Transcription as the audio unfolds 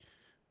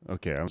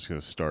Okay, I'm just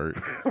gonna start.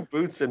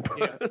 Boots and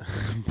puss.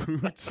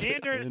 Boots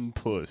Anders. and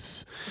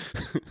puss.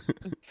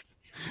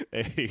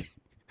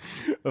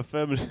 A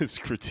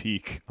feminist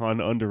critique on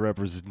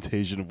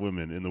underrepresentation of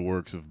women in the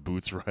works of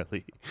Boots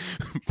Riley.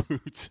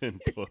 Boots and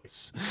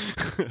puss.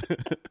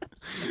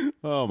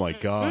 Oh my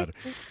God.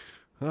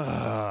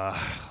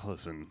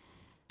 Listen,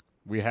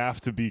 we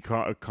have to be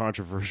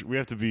controversial. We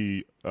have to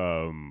be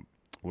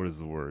what is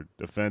the word?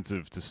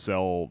 Offensive to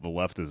sell the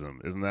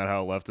leftism. Isn't that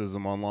how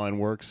leftism online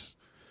works?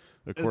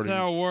 That's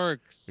how it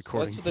works.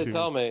 According That's what they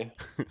tell me.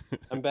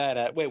 I'm bad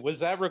at. Wait, was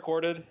that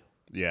recorded?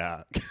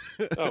 Yeah.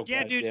 Oh,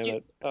 Yeah, God dude. damn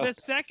it. Oh. The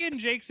second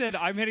Jake said,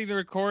 "I'm hitting the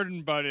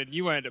recording button,"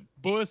 you went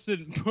puss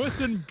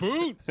and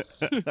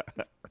boots.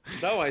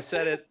 No, I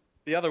said it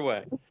the other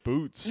way.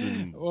 Boots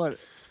and What?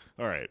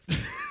 all right.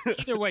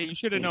 Either way, you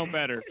should have known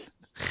better.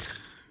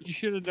 You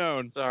should have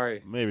known.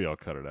 Sorry. Maybe I'll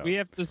cut it out. We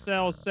have to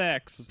sell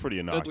sex. Pretty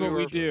innocuous. That's what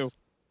we do.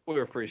 We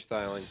were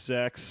freestyling.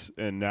 Sex,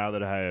 and now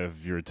that I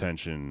have your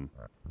attention,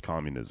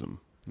 communism.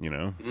 You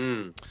know.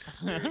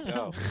 There you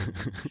go.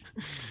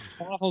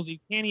 Waffles, you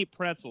can't eat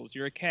pretzels.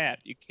 You're a cat.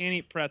 You can't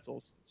eat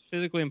pretzels. It's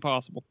physically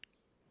impossible.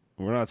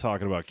 We're not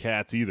talking about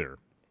cats either.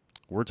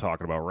 We're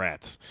talking about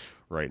rats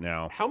right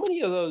now. How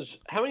many of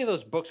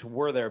those books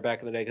were there back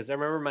in the day? Because I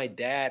remember my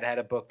dad had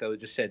a book that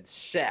just said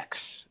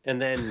sex, and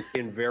then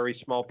in very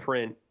small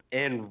print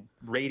and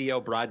radio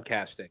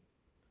broadcasting.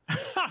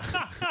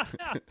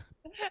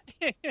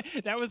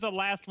 That was the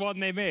last one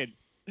they made.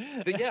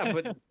 Yeah,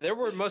 but there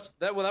were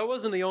that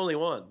wasn't the only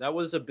one. That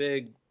was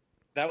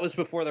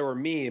before there were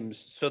memes,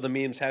 so the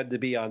memes had to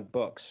be on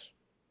books,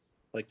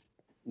 like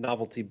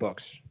novelty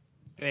books.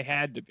 They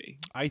had to be.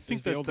 I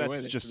think the only way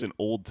that's they just could- an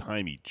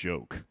old-timey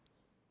joke.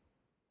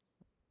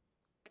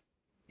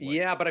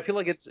 Yeah, but I feel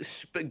like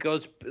it's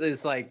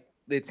like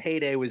its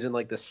heyday was in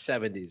like the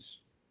 70s.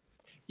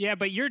 Yeah,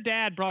 but your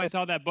dad probably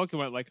saw that book and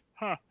went like,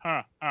 ha,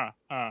 ha, ha,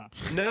 ha.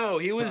 No,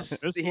 he was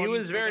This he one's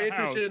was for very the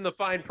interested in house. the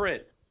fine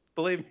print.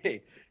 Believe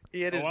me,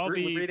 he had his I'll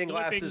be reading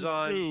glasses flipping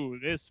on. through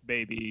this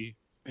baby.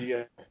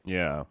 Yeah.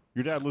 Yeah.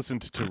 Your dad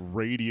listened to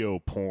radio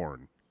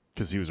porn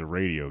because he was a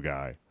radio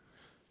guy.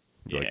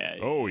 You'd be Yeah,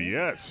 like, oh,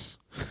 yes.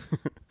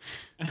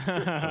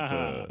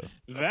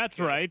 That's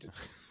right.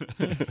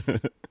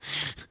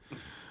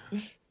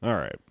 All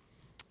right.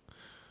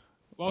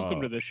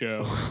 Welcome to the show.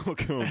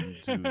 Welcome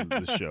to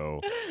the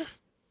show.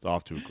 It's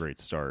off to a great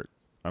start.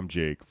 I'm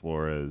Jake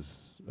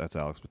Flores. That's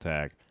Alex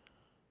Patak.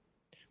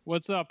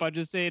 What's up? I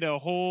just ate a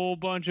whole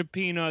bunch of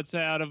peanuts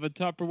out of a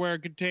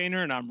Tupperware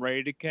container, and I'm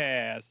ready to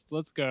cast.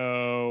 Let's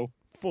go.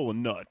 Full of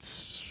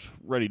nuts.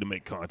 Ready to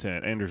make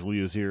content. Anders Lee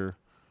is here.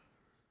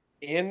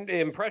 And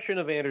impression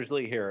of Anders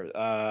Lee here.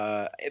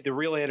 The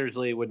real Anders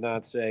Lee would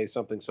not say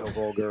something so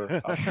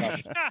vulgar.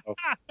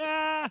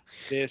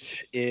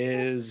 This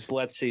is,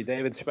 let's see,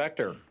 David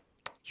Spector.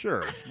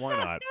 Sure. Why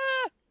not?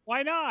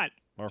 Why not?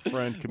 Our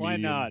friend, Why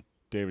comedian not?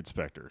 David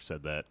Spector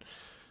said that.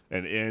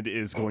 And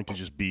is going to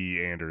just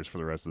be Anders for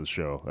the rest of the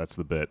show. That's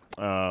the bit.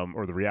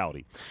 Or the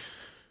reality.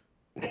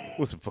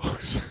 Listen,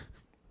 folks.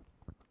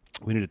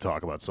 We need to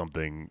talk about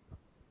something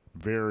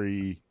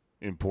very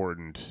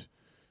important,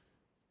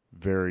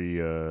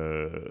 very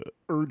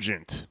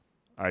urgent,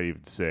 I'd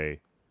even say,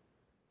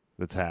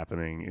 that's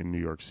happening in New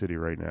York City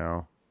right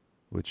now,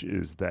 which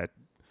is that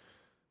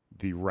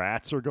the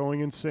rats are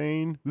going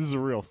insane. This is a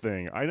real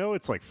thing. I know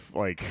it's like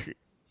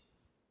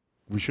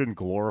we shouldn't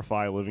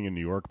glorify living in New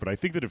York, but I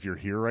think that if you're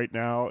here right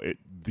now,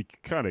 you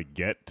kind of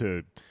get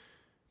to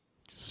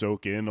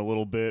soak in a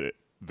little bit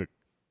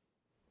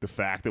the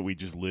fact that we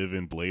just live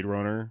in Blade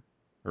Runner.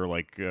 Or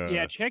like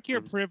Yeah, check your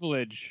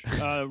privilege.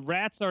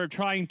 Rats are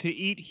trying to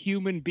eat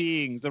human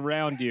beings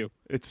around you.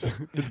 it's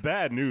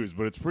bad news,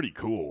 but it's pretty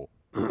cool.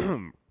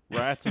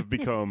 Rats have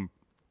become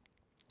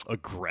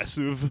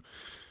aggressive,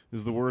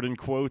 is the word in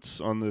quotes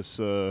on this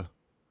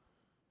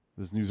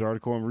this news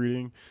article I'm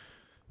reading,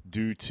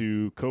 due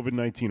to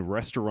COVID-19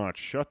 restaurant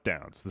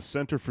shutdowns. The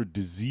Center for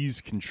Disease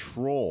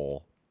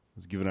Control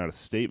has given out a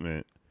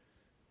statement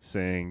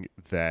saying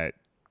that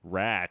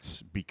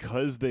rats,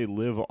 because they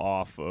live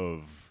off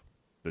of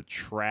the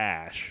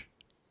trash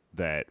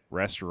that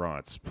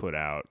restaurants put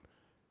out,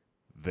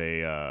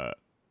 they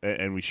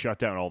and we shut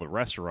down all the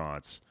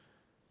restaurants,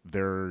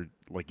 they're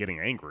like getting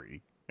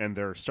angry and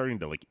they're starting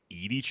to like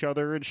eat each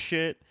other and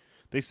shit.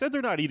 They said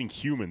they're not eating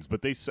humans,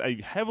 but they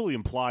heavily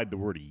implied the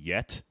word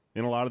yet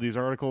in a lot of these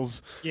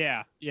articles.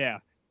 Yeah.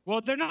 Well,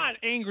 they're not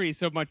angry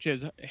so much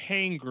as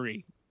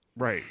hangry.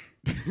 Right.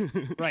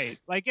 Right.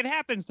 Like it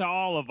happens to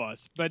all of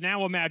us. But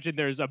now imagine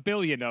there's a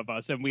billion of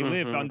us and we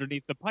live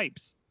underneath the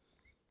pipes.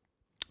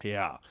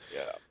 Yeah.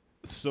 Yeah.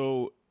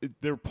 So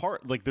they're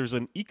there's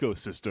an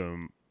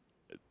ecosystem,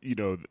 you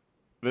know,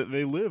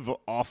 they live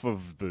off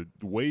of the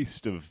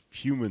waste of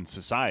human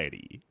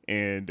society.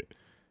 And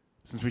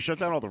since we shut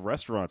down all the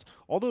restaurants,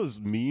 all those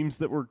memes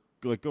that were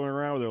like going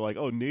around where they're like,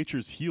 oh,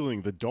 nature's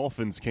healing, the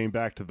dolphins came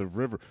back to the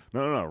river.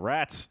 No.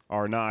 Rats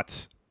are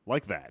not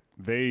like that.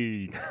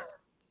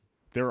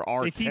 They're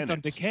our They feast on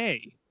tenants.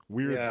 decay.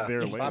 We're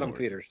their bottom landlords.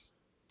 feeders.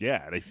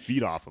 Yeah, they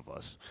feed off of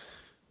us.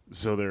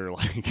 So they're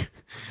like,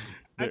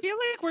 I feel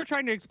like we're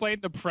trying to explain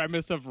the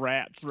premise of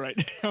rats right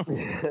now.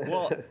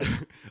 well,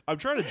 I'm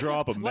trying to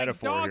draw up a like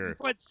metaphor dogs, here.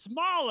 but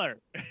smaller.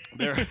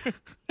 They're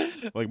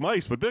like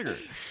mice, but bigger.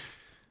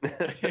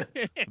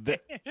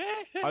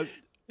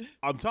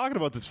 I'm talking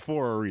about this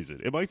for a reason.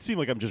 It might seem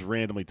like I'm just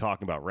randomly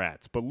talking about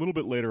rats, but a little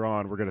bit later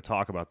on, we're going to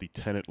talk about the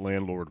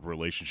tenant-landlord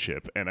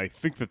relationship, and I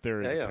think that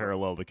there is a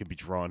parallel that can be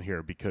drawn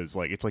here because,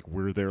 like, it's like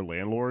we're their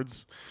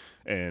landlords,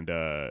 and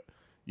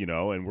you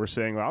know, and we're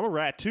saying I'm a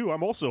rat too.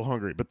 I'm also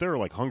hungry, but they're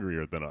like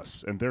hungrier than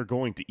us, and they're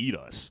going to eat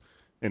us,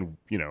 and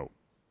you know,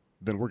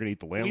 then we're going to eat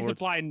the landlords. We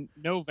supply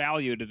no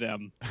value to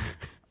them.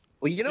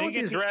 Well, you know what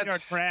these these rats are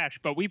trash,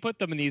 but we put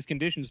them in these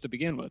conditions to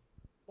begin with.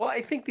 Well,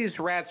 I think these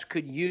rats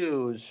could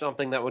use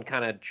something that would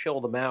kind of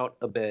chill them out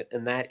a bit,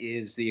 and that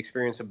is the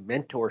experience of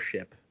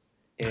mentorship.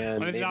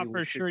 And I thought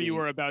for sure you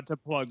were about to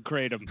plug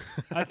Kratom.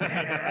 I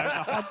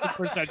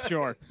was 100%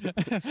 sure.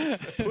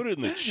 Put it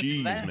in the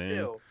cheese, that man.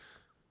 Too.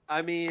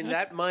 I mean,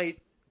 that might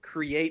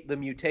create the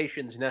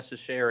mutations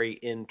necessary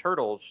in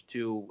turtles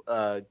to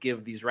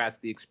give these rats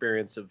the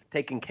experience of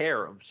taking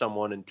care of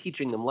someone and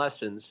teaching them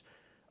lessons,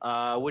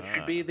 which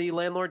should be the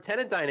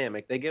landlord-tenant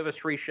dynamic. They give us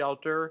free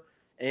shelter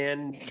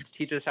and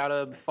teach us how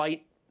to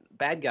fight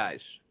bad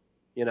guys.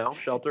 You know,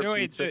 shelter,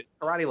 pizza,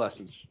 karate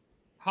lessons.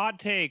 Hot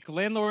take: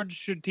 landlords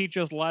should teach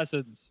us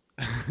lessons.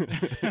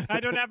 I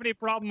don't have any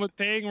problem with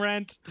paying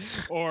rent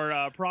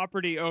or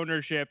property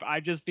ownership. I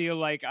just feel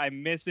like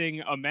I'm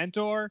missing a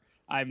mentor.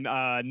 I'm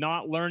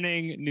not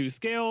learning new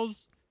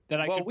skills that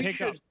I can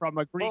pick up from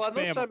a Greek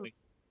family.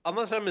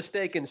 Unless I'm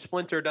mistaken,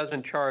 Splinter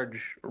doesn't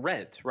charge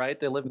rent, right?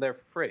 They live there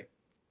for free.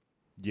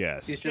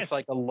 Yes. He's just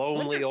like a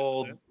lonely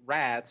old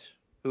rat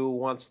who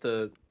wants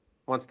to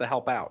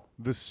help out.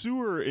 The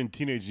sewer in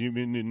Teenage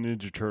Mutant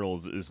Ninja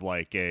Turtles is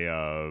like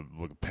a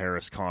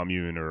Paris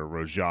Commune or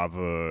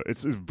Rojava.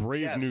 It's a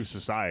brave new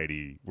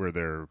society where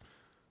their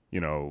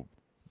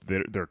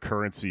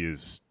currency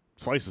is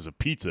slices of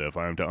pizza. If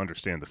I am to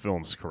understand the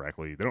films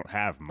correctly, they don't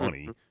have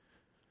money.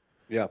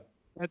 Yeah,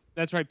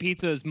 that's right.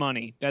 Pizza is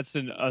money. That's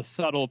a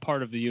subtle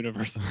part of the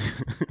universe.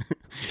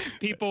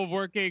 People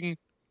working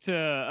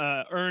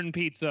to earn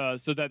pizza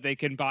so that they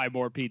can buy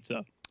more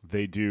pizza.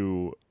 They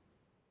do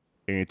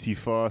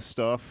Antifa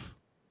stuff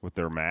with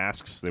their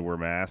masks. They wear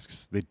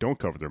masks. They don't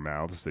cover their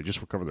mouths. They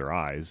just cover their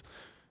eyes.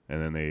 And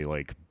then they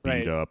like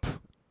beat up.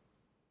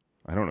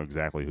 I don't know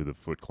exactly who the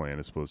Foot Clan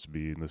is supposed to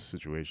be in this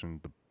situation.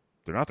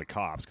 They're not the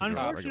cops.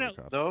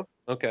 Unfortunately, no.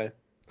 Okay.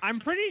 I'm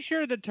pretty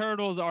sure the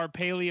turtles are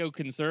paleo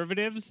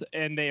conservatives,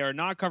 and they are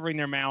not covering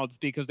their mouths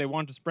because they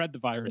want to spread the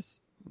virus.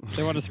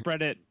 They want to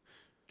spread it.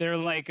 They're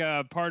like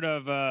part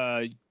of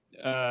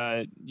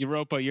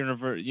Europa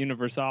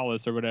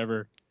Universalis or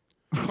whatever.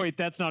 Wait,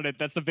 that's not it.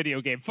 That's the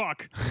video game.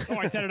 Fuck. Oh,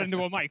 I said it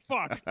into a mic.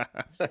 Fuck.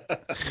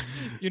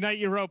 Unite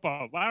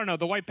Europa. I don't know.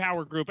 The White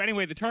Power Group.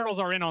 Anyway, the turtles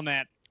are in on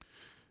that.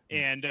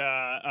 And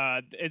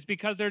it's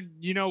because they're,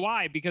 you know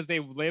why? Because they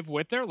live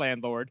with their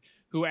landlord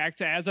who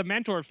acts as a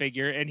mentor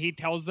figure, and he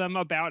tells them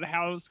about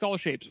how skull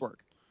shapes work.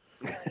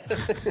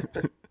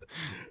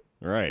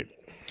 Right.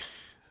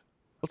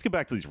 Let's get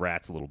back to these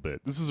rats a little bit.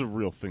 This is a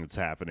real thing that's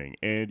happening.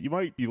 And you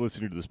might be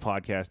listening to this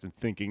podcast and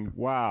thinking,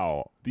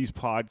 wow, these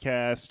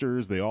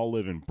podcasters, they all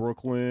live in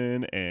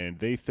Brooklyn, and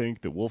they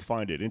think that we'll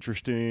find it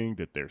interesting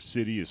that their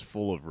city is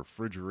full of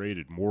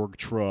refrigerated morgue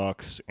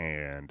trucks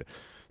and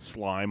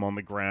slime on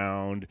the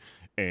ground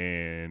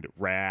and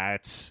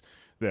rats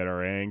that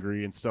are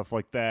angry and stuff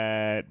like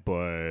that,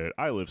 but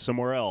I live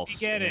somewhere else.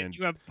 We get it.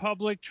 You have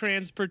public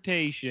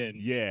transportation.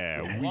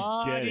 Yeah, we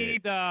get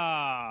it.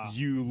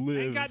 You live...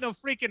 I ain't got no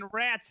freaking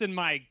rats in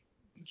my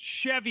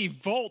Chevy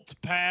Volt,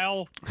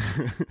 pal.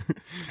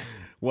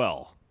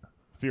 Well,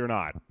 fear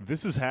not.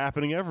 This is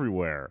happening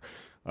everywhere.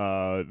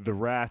 The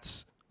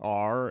rats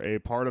are a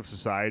part of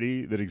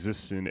society that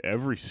exists in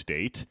every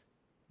state.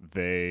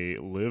 They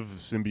live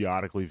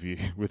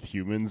symbiotically with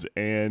humans,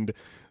 and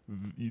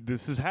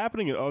this is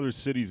happening in other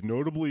cities.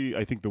 Notably,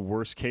 I think the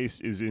worst case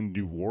is in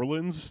New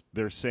Orleans.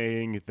 They're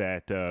saying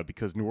that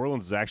because New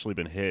Orleans has actually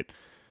been hit,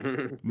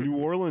 New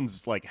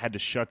Orleans like had to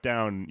shut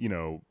down,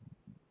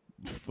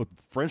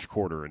 French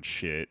Quarter and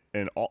shit,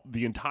 and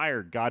the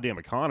entire goddamn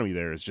economy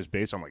there is just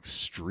based on like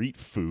street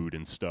food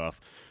and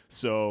stuff.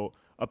 So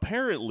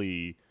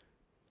apparently,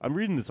 I'm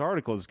reading this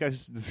article. This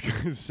guy's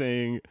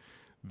saying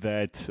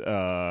that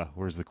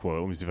where's the quote?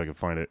 Let me see if I can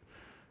find it.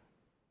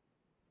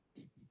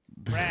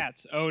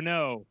 Rats. Oh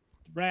no.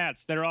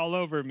 Rats. They're all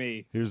over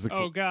me. Here's the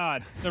Oh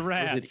God. The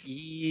rats. Is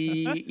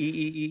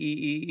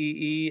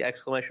it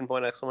exclamation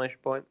point, exclamation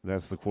point?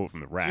 That's the quote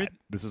from the rat.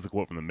 This is the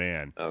quote from the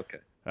man. Okay.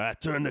 I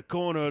turned the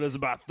corner. There's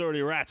about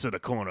 30 rats at the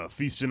corner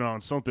feasting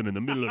on something in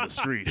the middle of the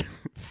street.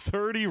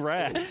 30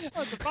 rats.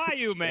 Oh, the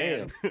bayou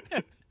man.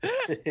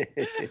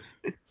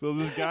 So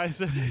this guy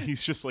said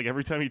he's just like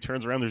every time he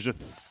turns around, there's just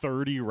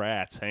 30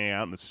 rats hanging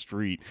out in the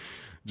street,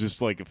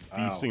 just like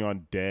feasting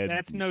on dead.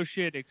 That's no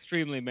shit.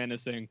 Extremely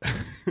menacing.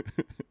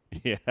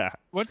 Yeah.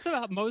 What's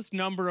the most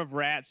number of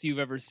rats you've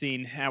ever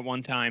seen at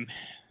one time?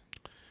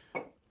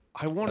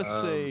 I want to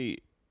say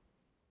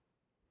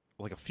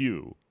like a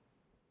few.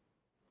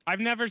 I've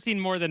never seen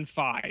more than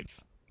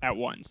 5 at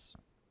once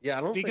Yeah,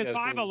 I don't because think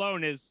I've 5 seen,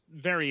 alone is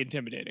very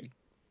intimidating.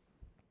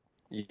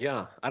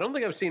 Yeah, I don't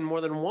think I've seen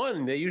more than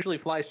one. They usually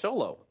fly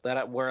solo. I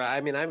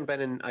haven't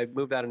been in. I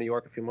moved out of New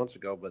York a few months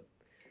ago, but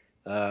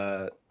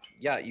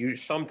yeah,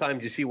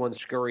 sometimes you see one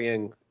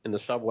scurrying in the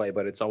subway,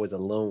 but it's always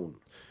alone.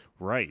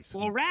 Right.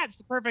 Well, rats,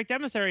 the perfect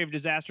emissary of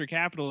disaster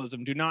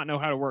capitalism, do not know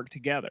how to work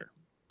together.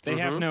 They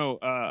have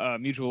no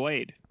mutual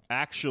aid.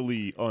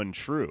 Actually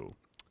untrue.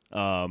 So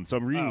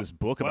I'm reading this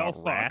book about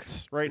fuck.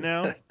 rats right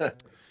now.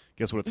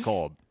 Guess what it's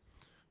called?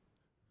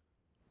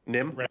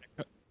 Nim.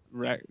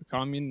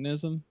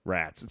 Communism?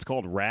 Rats. It's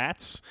called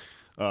Rats.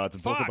 It's a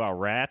book Fuck. about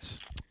rats.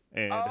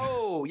 And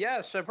Oh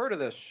yes, I've heard of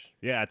this.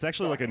 yeah, it's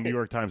actually like a New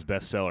York Times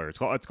bestseller.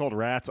 It's called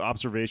Rats: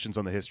 Observations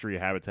on the History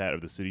and Habitat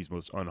of the City's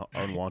Most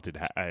Unwanted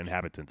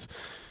Inhabitants.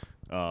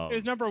 It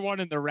was number 1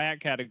 in the rat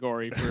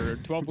category for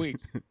 12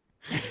 weeks.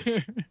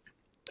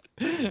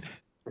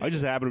 I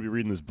just happened to be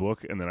reading this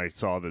book, and then I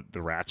saw that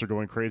the rats are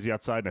going crazy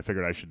outside, and I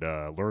figured I should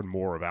learn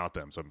more about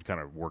them. So I'm kind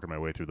of working my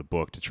way through the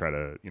book to try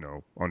to,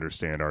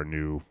 understand our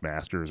new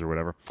masters or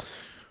whatever.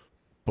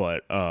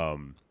 But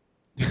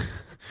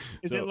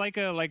Is it like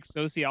a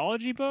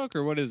sociology book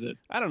or what is it?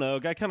 I don't know.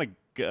 A guy kind of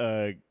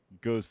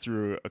goes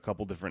through a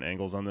couple different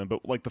angles on them,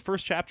 but like the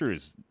first chapter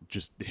is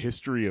just the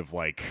history of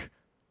where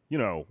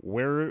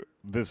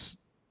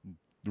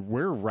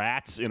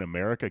rats in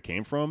America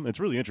came from. It's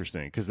really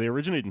interesting because they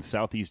originate in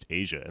Southeast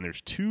Asia, and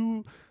there's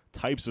 2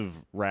 types of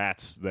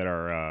rats that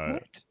are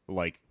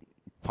like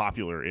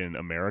popular in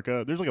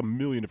America. There's like a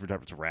million different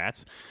types of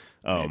rats.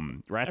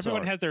 Rats.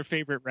 Everyone has their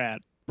favorite rat.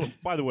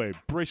 By the way,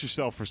 brace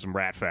yourself for some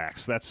rat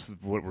facts. That's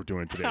what we're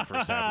doing today,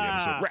 first half of the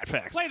episode. Rat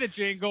facts. Play the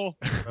jingle.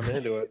 I'm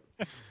into it.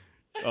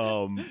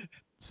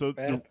 So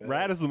the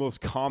rat is the most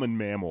common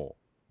mammal,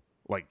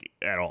 like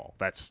at all.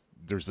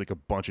 There's like a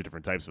bunch of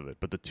different types of it,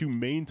 but the 2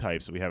 main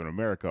types that we have in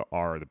America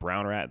are the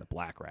brown rat and the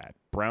black rat.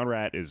 Brown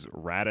rat is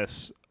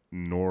Rattus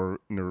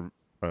norvegitus,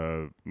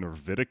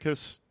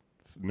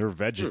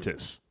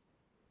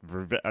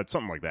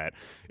 something like that.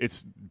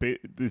 They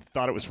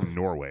thought it was from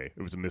Norway.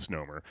 It was a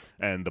misnomer.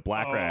 And the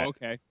black rat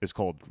is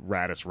called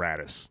Rattus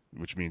rattus,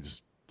 which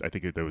means, I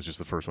think that was just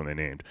the first one they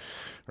named,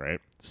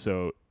 right?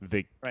 So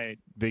they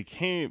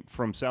came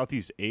from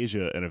Southeast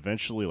Asia and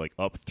eventually like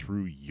up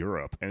through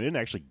Europe, and it didn't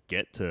actually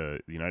get to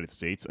the United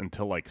States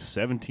until like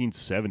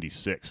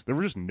 1776. There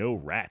were just no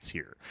rats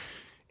here,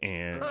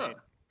 and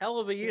hell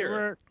of a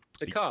year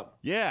to come.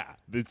 Yeah,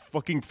 the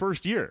fucking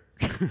first year.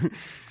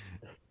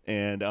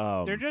 And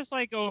they're just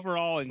like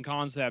overall in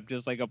concept,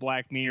 just like a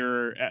Black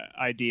Mirror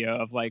idea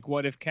of like,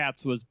 what if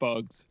cats was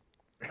bugs?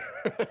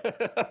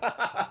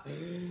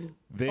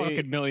 They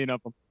fucking million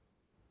of them.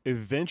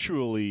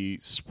 Eventually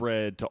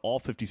spread to all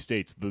 50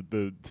 states.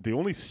 The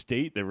only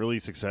state that really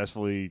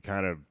successfully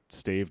kind of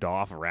staved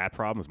off a rat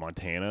problem is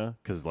Montana,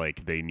 because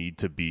like they need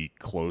to be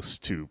close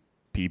to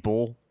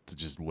people to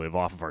just live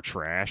off of our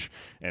trash,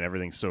 and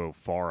everything's so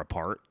far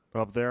apart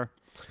up there.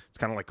 It's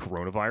kind of like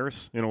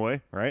coronavirus in a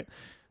way, right?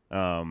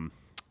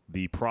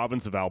 The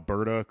province of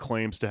Alberta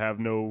claims to have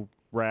no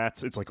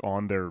rats. It's like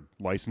on their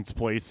license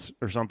plates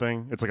or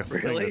something. It's like a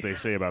thing that they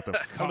say about them.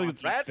 I don't think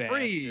it's rat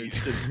free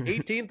since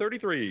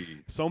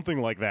 1833.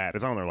 Something like that.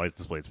 It's on their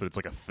license plates, but it's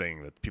like a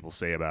thing that people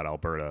say about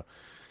Alberta.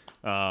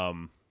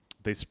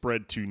 They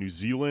spread to New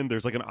Zealand.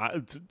 There's like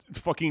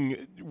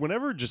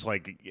whenever just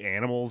like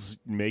animals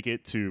make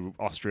it to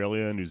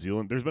Australia and New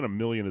Zealand, there's been a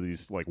million of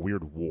these like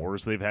weird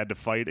wars they've had to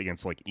fight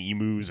against like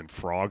emus and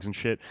frogs and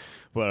shit.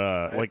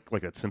 But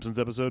like that Simpsons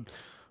episode,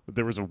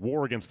 there was a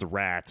war against the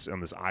rats on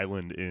this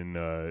island in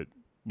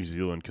New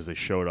Zealand because they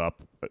showed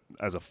up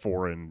as a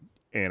foreign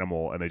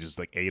animal and they just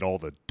like ate all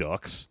the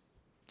ducks.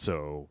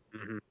 So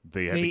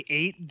they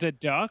ate the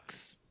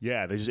ducks?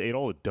 Yeah, they just ate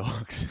all the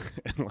ducks.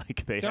 And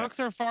like ducks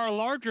are far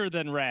larger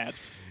than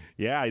rats.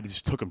 Yeah, they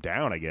just took them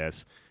down, I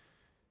guess.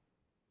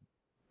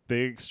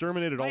 They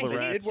exterminated all the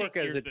rats.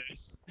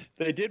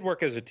 They did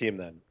work as a team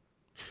then.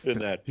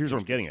 Here's what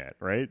I'm getting at,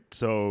 right?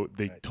 So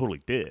they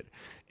totally did.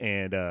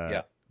 And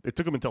it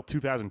took them until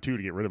 2002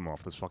 to get rid of them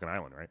off this fucking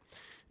island, right?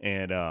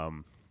 And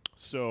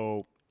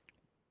so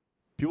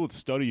people that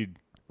studied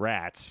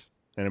rats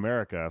in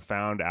America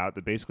found out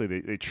that basically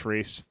they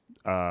traced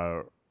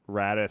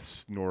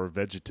Rattus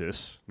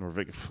norvegitus.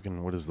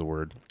 Fucking what is the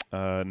word?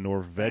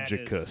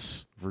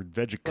 Norvegicus.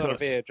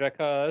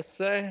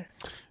 Norvegicus.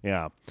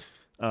 Yeah.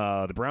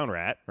 The brown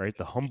rat, right?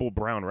 The humble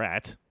brown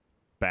rat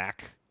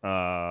back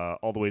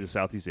all the way to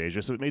Southeast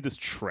Asia. So it made this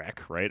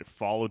trek, right? It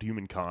followed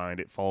humankind.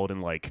 It followed in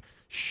like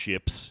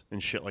ships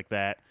and shit like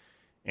that.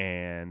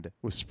 And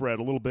was spread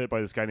a little bit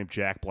by this guy named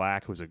Jack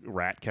Black, who was a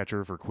rat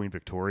catcher for Queen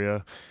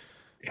Victoria.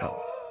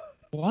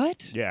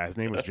 What? Yeah, his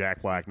name was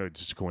Jack Black. No,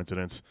 it's just a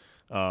coincidence.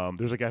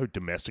 There's a guy who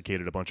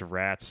domesticated a bunch of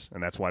rats,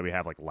 and that's why we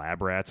have like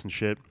lab rats and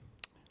shit.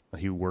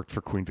 He worked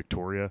for Queen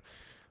Victoria.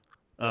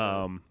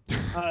 I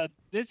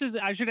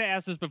should have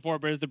asked this before,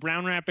 but is the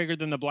brown rat bigger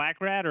than the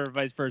black rat, or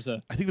vice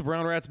versa? I think the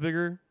brown rat's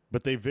bigger,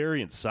 but they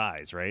vary in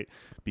size, right?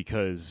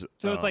 Because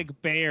it's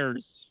like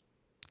bears,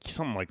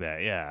 something like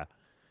that. Yeah.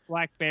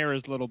 Black bear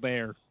is little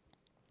bear.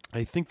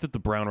 I think that the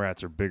brown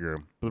rats are bigger,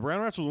 but the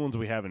brown rats are the ones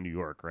we have in New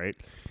York, right?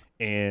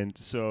 And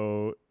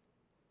so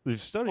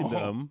they've studied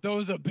them.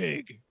 Those are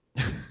big.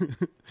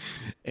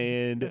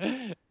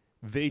 And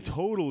they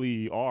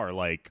totally are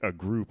like a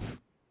group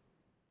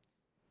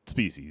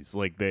species.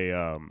 Like they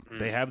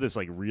have this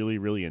like really,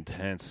 really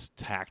intense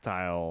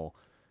tactile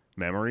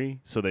memory.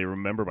 So they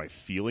remember by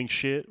feeling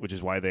shit, which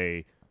is why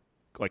they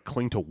like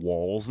cling to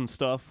walls and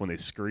stuff when they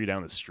scurry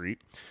down the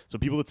street. So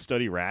people that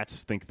study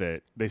rats think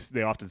that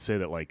they often say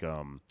that like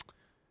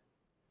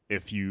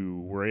if you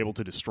were able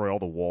to destroy all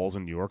the walls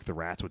in New York, the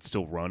rats would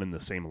still run in the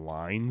same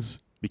lines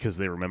because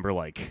they remember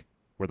like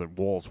where the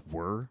walls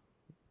were,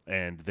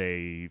 and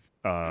they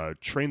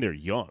train their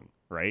young,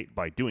 right,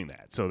 by doing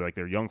that. So like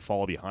their young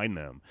follow behind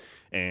them,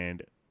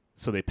 and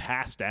so they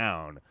pass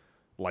down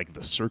like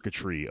the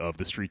circuitry of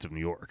the streets of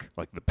New York,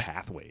 like the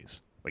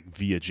pathways, like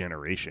via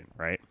generation,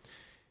 right?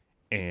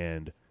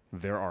 And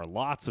there are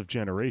lots of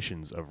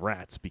generations of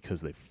rats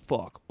because they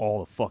fuck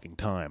all the fucking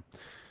time.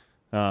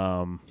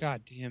 God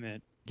damn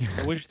it.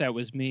 I wish that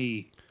was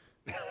me.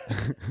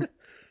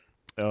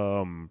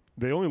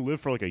 They only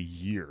live for like a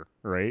year,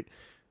 right?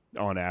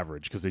 On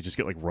average, because they just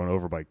get like run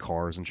over by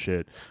cars and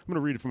shit. I'm going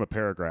to read it from a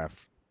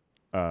paragraph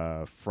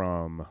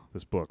from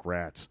this book,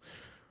 Rats.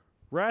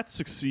 Rats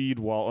succeed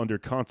while under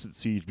constant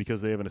siege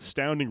because they have an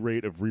astounding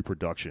rate of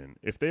reproduction.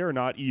 If they are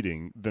not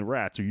eating, then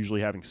rats are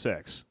usually having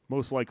sex.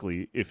 Most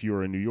likely, if you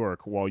are in New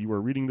York while you are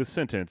reading this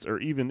sentence, or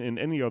even in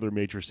any other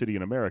major city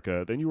in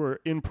America, then you are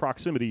in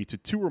proximity to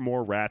 2 or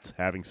more rats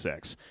having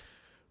sex.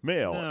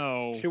 Male.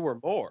 No. 2 or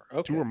more.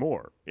 Okay. 2 or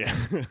more. Yeah.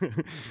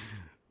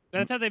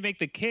 That's how they make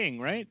the king,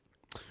 right?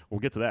 We'll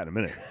get to that in a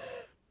minute.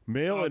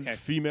 Male and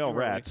female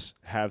rats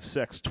have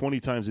sex 20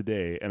 times a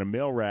day, and a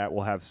male rat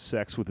will have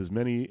sex with as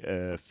many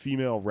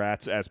female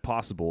rats as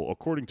possible.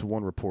 According to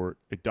one report,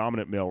 a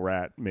dominant male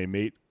rat may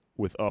mate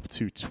with up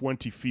to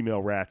 20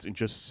 female rats in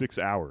just 6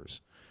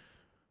 hours.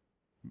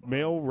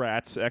 Male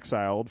rats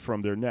exiled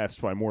from their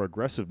nest by more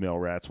aggressive male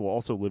rats will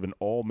also live in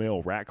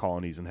all-male rat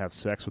colonies and have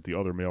sex with the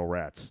other male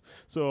rats.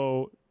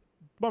 So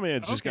my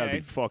man's just got to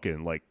be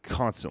fucking, like,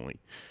 constantly,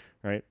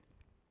 right?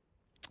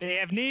 They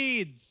have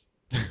needs.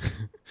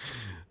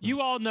 You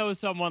all know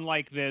someone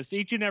like this,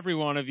 each and every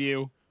one of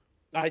you.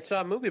 I saw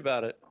a movie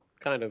about it,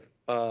 kind of.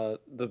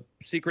 The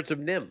Secrets of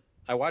Nim.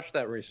 I watched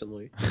that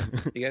recently.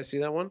 You guys see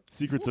that one?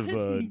 Secrets of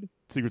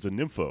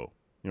Nympho. You know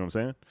what I'm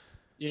saying?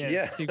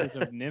 Yeah. Secrets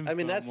of Nympho. I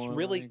mean, that's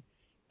really...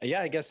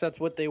 Yeah, I guess that's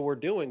what they were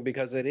doing,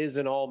 because it is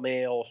an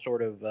all-male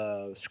sort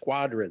of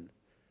squadron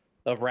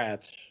of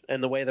rats.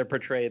 And the way they're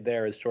portrayed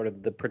there is sort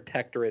of the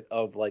protectorate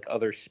of, like,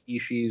 other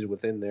species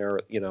within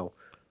their,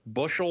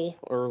 bushel,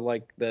 or,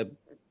 like, the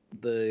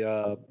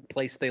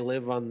place they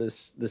live on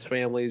this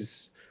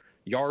family's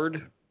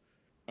yard.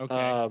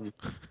 Okay.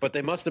 But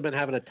they must have been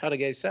having a ton of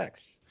gay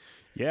sex.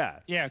 Yeah.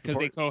 Yeah, because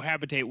they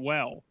cohabitate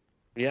well.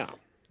 Yeah.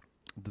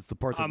 That's the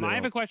part that I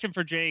have a question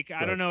for Jake.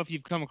 I don't know if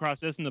you've come across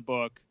this in the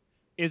book.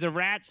 Is a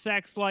rat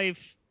sex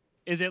life,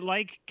 is it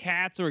like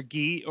cats or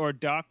geese or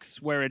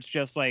ducks where it's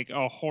just like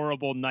a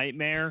horrible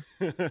nightmare?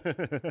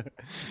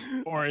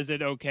 Or is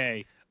it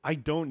okay? I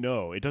don't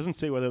know. It doesn't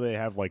say whether they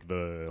have like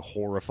the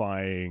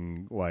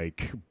horrifying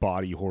like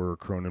body horror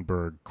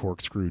Cronenberg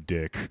corkscrew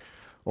dick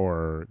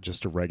or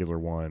just a regular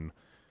one.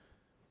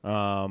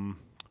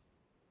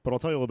 But I'll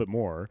tell you a little bit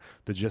more.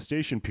 The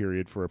gestation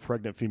period for a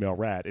pregnant female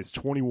rat is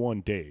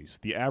 21 days.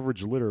 The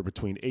average litter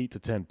between 8 to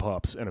 10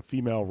 pups, and a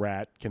female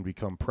rat can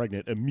become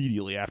pregnant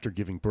immediately after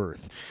giving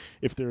birth.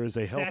 If there is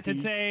a healthy... That's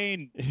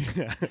insane!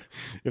 Yeah.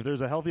 If there's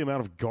a healthy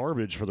amount of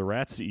garbage for the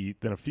rats to eat,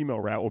 then a female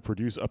rat will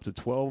produce up to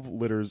 12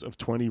 litters of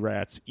 20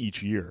 rats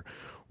each year.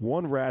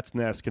 One rat's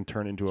nest can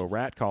turn into a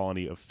rat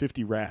colony of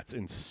 50 rats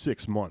in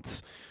 6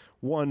 months.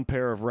 One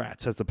pair of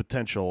rats has the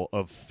potential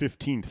of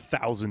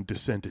 15,000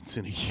 descendants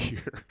in a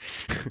year.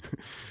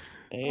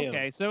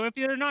 Okay, so if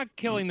you're not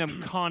killing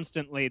them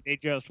constantly, they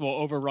just will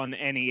overrun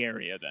any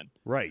area then.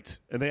 Right.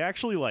 And they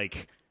actually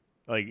like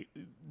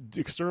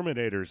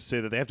exterminators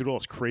say that they have to do all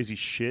this crazy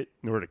shit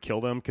in order to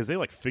kill them because they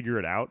like figure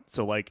it out.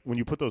 So like when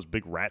you put those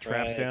big rat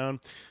traps down,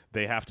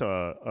 they have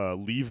to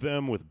leave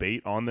them with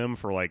bait on them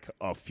for like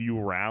a few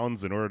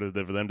rounds in order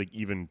for them to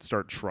even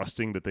start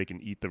trusting that they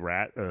can eat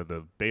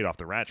the bait off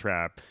the rat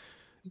trap.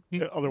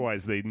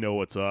 Otherwise, they know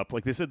what's up.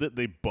 Like they said that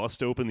they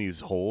bust open these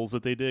holes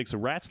that they dig. So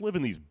rats live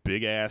in these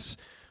big ass,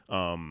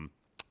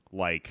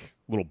 like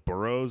little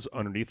burrows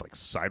underneath like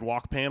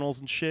sidewalk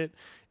panels and shit.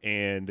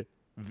 And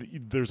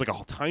there's like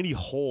a tiny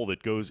hole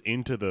that goes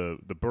into the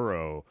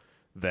burrow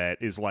that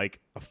is like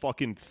a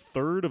fucking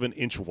third of an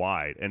inch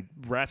wide, and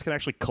rats can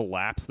actually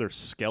collapse their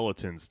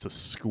skeletons to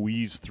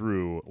squeeze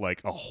through like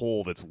a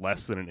hole that's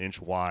less than an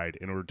inch wide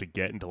in order to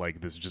get into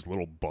like this just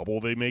little bubble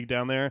they make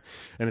down there.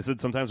 And it said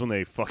sometimes when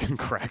they fucking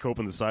crack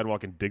open the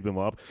sidewalk and dig them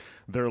up,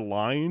 they're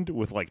lined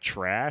with like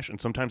trash,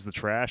 and sometimes the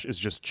trash is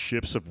just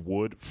chips of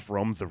wood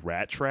from the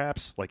rat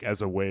traps, like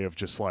as a way of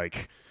just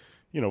like,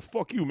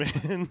 fuck you,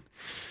 man.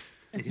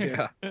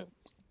 Yeah.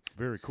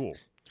 Very cool.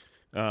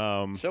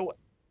 So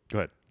go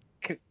ahead.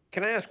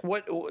 Can I ask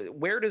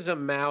where does a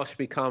mouse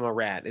become a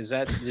rat? Is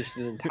that just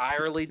an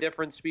entirely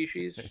different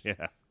species?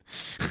 Yeah.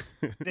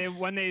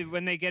 When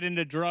they get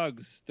into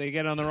drugs, they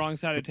get on the wrong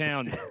side of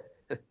town.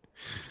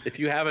 If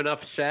you have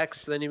enough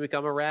sex, then you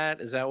become a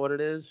rat. Is that what it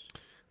is?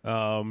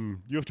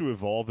 You have to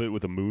evolve it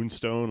with a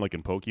moonstone, like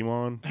in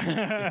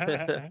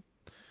Pokemon.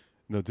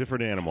 No,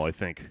 different animal, I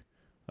think.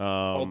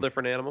 Whole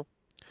different animal.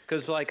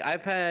 Because like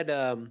I've had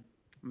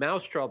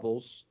mouse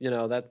troubles,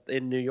 that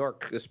in New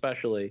York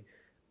especially,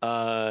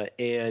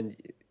 and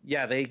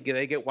yeah, they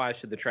get wise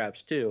to the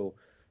traps too.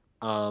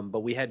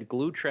 But we had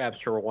glue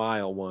traps for a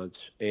while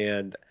once,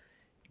 and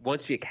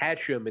once you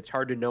catch them, it's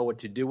hard to know what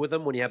to do with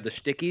them when you have the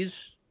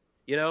stickies,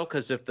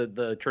 because if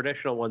the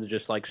traditional ones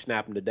just like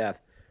snap them to death.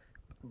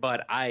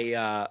 But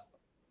I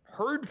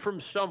heard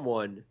from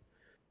someone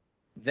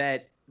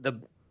that the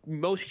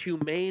most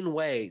humane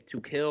way to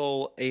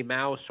kill a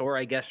mouse, or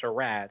I guess a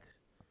rat,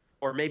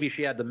 or maybe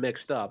she had them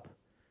mixed up,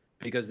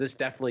 because this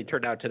definitely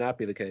turned out to not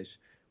be the case,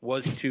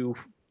 was to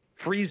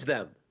freeze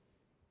them.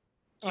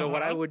 So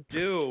what I would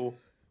do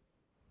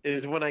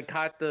is when I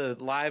caught the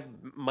live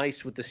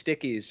mice with the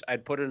stickies,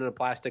 I'd put it in a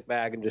plastic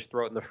bag and just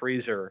throw it in the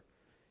freezer.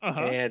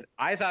 And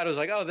I thought it was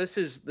like, oh, this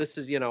is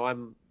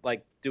I'm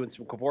like doing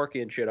some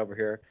Kevorkian shit over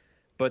here.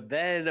 But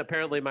then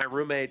apparently my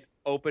roommate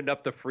opened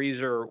up the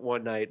freezer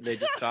one night and they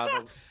just saw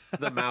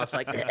the mouse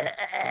like.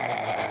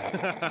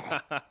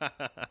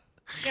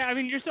 Yeah, I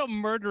mean, you're still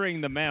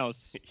murdering the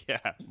mouse. Yeah.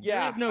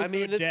 There is no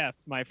good death,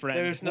 my friend.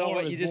 There's no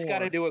way. You just got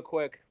to war. do it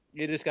quick.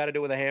 You just got to do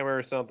it with a hammer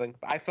or something.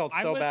 I felt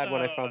so bad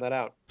when I found that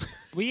out.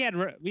 We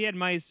had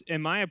mice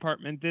in my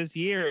apartment this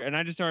year, and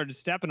I just started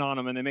stepping on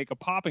them, and they make a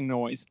popping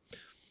noise.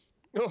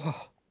 Ugh.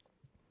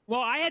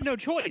 Well, I had no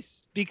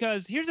choice,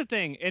 because here's the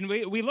thing, and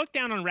we look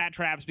down on rat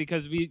traps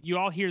because you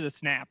all hear the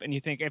snap, and you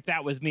think, if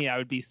that was me, I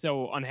would be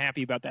so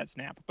unhappy about that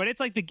snap. But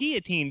it's like the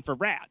guillotine for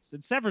rats.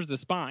 It severs the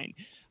spine.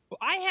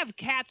 I have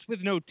cats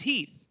with no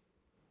teeth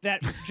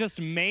that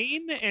just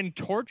maim and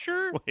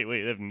torture. Wait,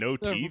 they have no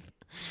teeth?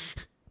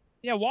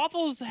 Yeah,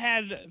 Waffles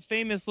had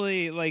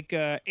famously like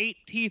 8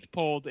 teeth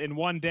pulled in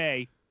one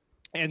day,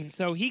 and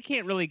so he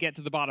can't really get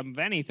to the bottom of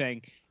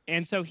anything.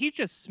 And so he's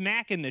just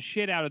smacking the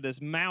shit out of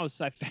this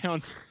mouse I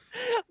found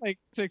like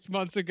 6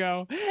 months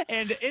ago.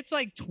 And it's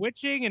like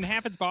twitching and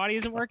half its body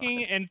isn't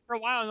working. And for a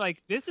while, I'm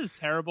like, this is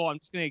terrible. I'm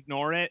just going to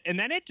ignore it. And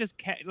then it just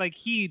kept, like,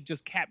 he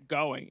just kept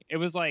going. It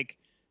was like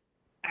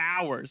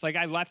hours. Like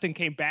I left and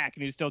came back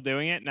and he was still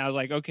doing it. And I was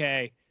like,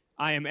 okay,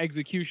 I am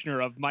executioner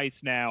of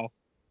mice now.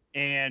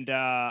 And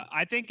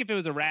I think if it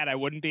was a rat, I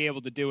wouldn't be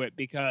able to do it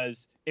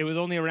because it was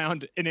only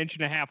around 1.5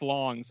 inches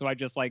long. So I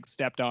just like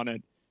stepped on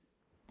it.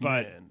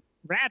 But Man.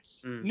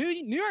 Rats, New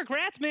York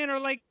rats, man, are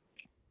like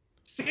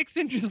 6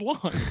 inches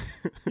long.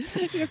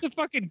 You have to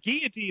fucking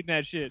guillotine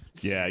that shit.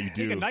 Yeah, you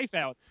do. Take a knife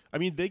out. I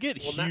mean, they get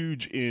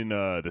huge in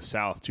the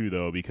South too,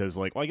 though, because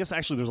like, well, I guess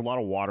actually there's a lot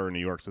of water in New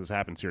York, so this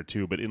happens here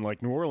too. But in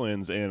like New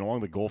Orleans and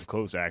along the Gulf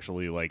Coast,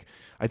 actually, like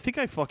I think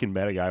I fucking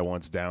met a guy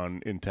once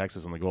down in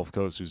Texas on the Gulf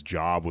Coast whose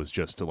job was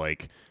just to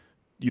like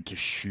to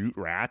shoot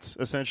rats.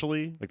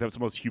 Essentially, like that's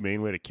the most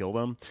humane way to kill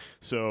them.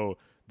 So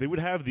they would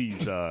have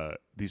these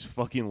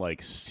fucking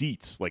like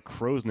seats, like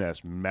crow's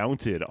nest,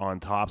 mounted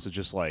on tops of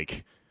just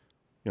like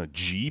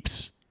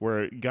Jeeps,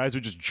 where guys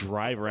would just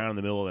drive around in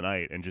the middle of the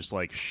night and just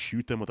like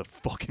shoot them with a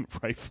fucking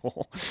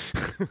rifle,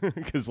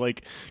 because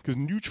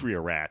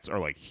nutria rats are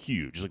like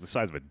huge, it's like the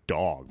size of a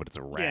dog, but it's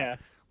a rat.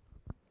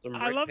 Yeah.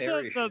 I love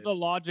the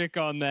logic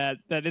on that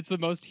it's the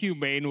most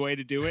humane way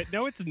to do it.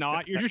 No, it's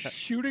not. You're just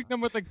shooting them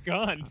with a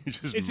gun.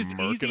 It's just easy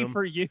them.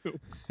 for you.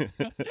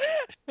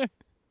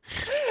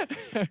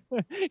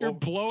 You're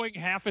blowing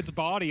half its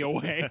body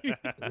away.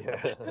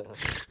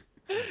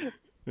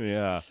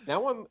 Yeah.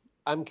 Now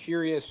I'm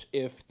curious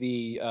if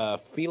the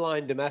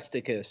feline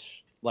domesticus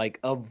like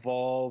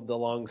evolved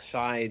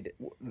alongside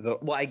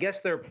I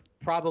guess there are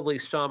probably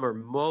some or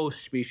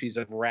most species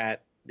of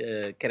rat.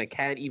 Can a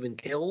cat even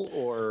kill,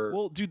 or?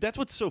 Well, dude, that's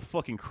what's so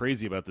fucking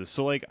crazy about this.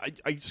 So, like,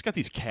 I just got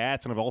these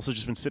cats, and I've also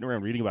just been sitting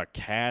around reading about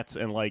cats,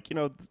 and like,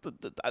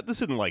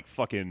 this isn't like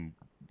fucking.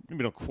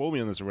 Maybe don't quote me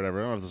on this or whatever.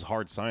 I don't know if this is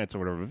hard science or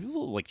whatever. But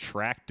people like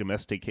track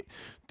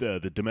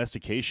the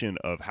domestication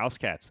of house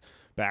cats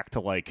back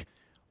to like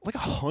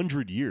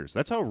 100 years.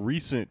 That's how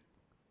recent.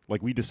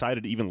 Like we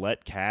decided to even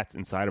let cats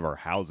inside of our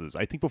houses.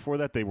 I think before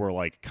that they were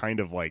like kind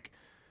of like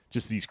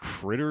just these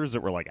critters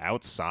that were like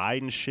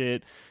outside and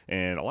shit.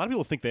 And a lot of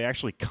people think they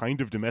actually kind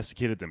of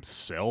domesticated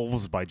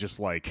themselves by just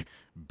like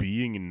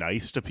being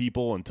nice to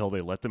people until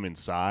they let them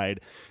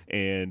inside.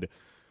 And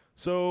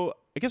so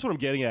I guess what I'm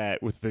getting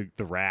at with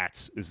the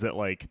rats is that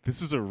like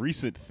this is a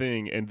recent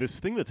thing, and this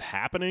thing that's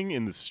happening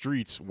in the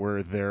streets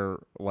where their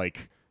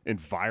like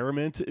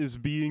environment is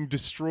being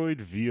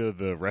destroyed via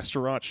the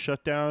restaurant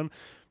shutdown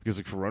because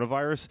of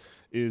coronavirus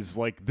is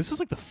like this is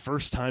like the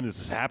first time this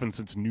has happened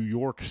since New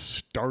York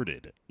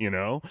started.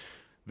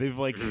 They've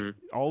like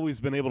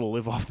always been able to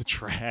live off the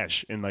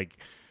trash, and like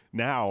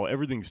now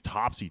everything's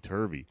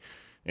topsy-turvy.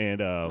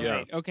 And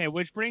right. Okay,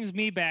 which brings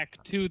me back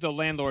to the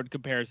landlord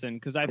comparison,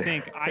 because I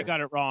think I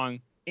got it wrong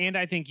and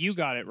I think you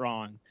got it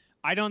wrong.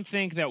 I don't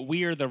think that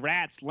we're the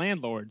rats'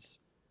 landlords.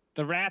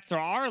 The rats are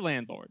our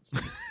landlords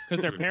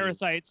because they're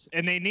parasites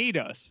and they need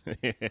us.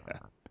 Yeah.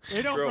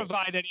 They don't True.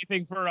 provide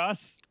anything for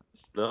us.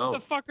 No. What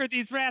the fuck are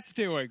these rats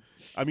doing?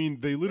 I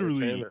mean, they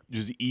literally Understand that.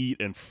 just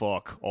eat and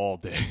fuck all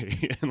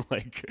day, and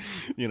like,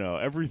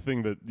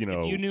 everything that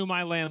If you knew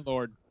my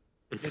landlord,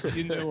 if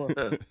you knew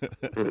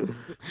him.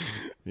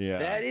 Yeah.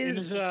 That is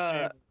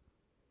Innocent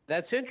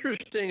that's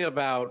interesting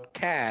about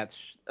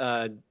cats.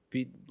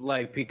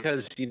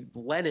 Because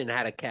Lenin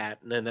had a cat,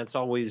 and then that's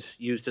always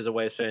used as a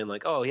way of saying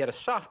like, oh, he had a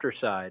softer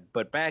side.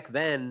 But back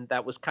then,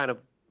 that was kind of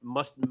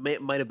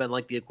might have been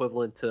like the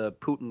equivalent to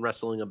Putin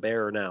wrestling a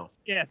bear now.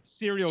 Yeah,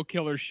 serial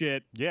killer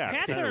shit. Yeah,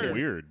 it's Cats kind are of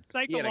weird. He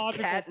had a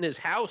Psychological. cat in his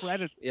house.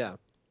 predator. Yeah.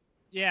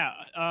 Yeah.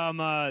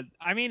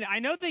 I mean, I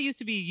know they used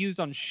to be used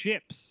on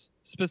ships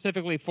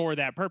specifically for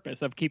that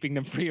purpose of keeping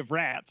them free of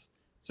rats.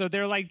 So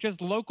they're like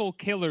just local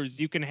killers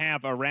you can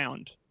have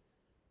around.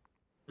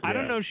 I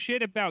don't Yeah. know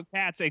shit about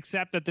cats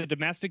except that the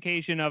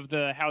domestication of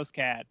the house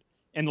cat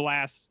in the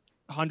last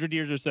 100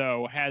 years or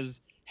so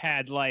has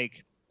had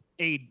like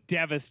a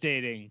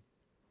devastating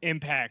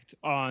impact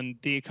on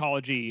the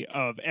ecology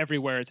of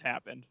everywhere it's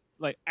happened.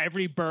 Like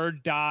every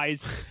bird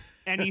dies,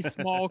 any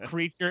small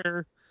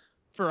creature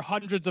for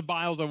hundreds of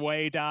miles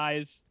away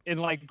dies in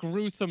like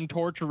gruesome,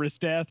 torturous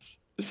deaths.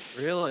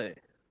 Really?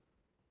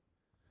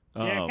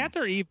 Yeah, Um, cats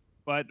are evil,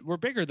 but we're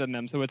bigger than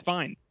them, so it's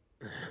fine.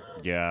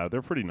 Yeah,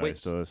 they're pretty nice Wait,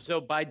 to us.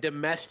 so by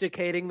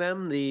domesticating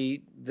them,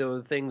 the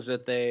things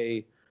that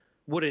they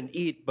wouldn't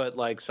eat, but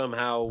like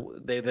somehow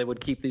they would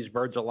keep these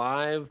birds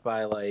alive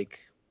by like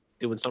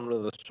doing something to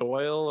the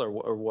soil, or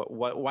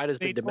what? Why does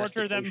They the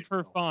torture them domestication?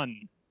 for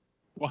fun.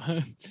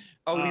 What?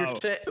 Oh,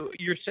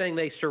 you're saying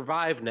they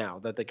survive now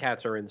that the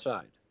cats are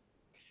inside.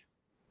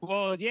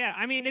 Well, yeah,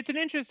 I mean, it's an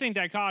interesting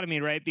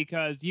dichotomy, right?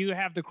 Because you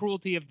have the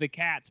cruelty of the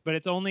cats, but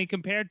it's only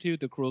compared to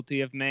the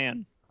cruelty of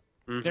man.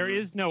 There Mhm.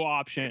 is no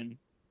option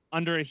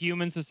under a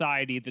human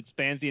society that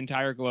spans the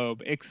entire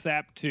globe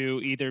except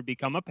to either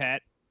become a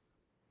pet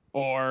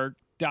or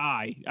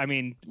die. I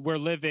mean, we're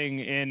living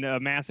in a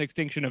mass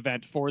extinction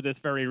event for this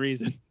very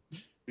reason.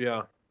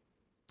 Yeah.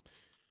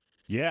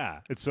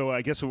 Yeah, and so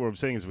I guess what I'm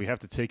saying is we have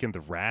to take in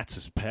the rats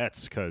as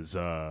pets because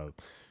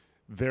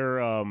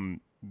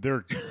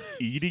they're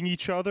eating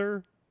each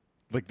other.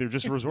 Like they're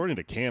just resorting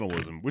to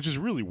cannibalism, which is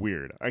really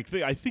weird. I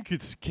think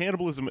it's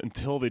cannibalism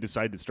until they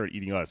decide to start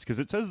eating us,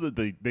 because it says that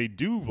they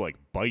do like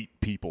bite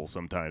people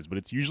sometimes, but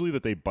it's usually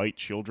that they bite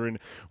children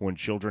when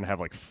children have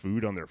like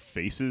food on their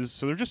faces.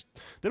 So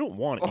they don't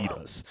want to eat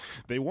us.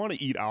 They want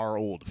to eat our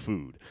old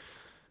food.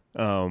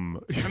 I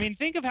mean,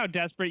 think of how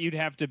desperate you'd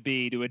have to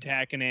be to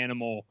attack an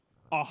animal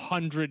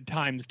 100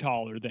 times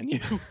taller than you.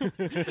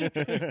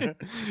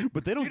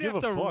 But they don't You'd give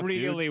have a to fuck,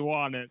 really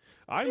want it.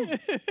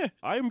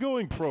 I'm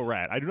going pro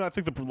rat. I do not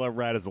think the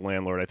rat is the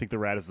landlord. I think the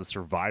rat is the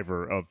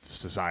survivor of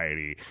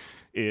society.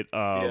 They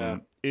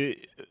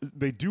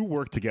do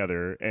work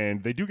together,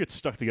 and they do get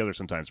stuck together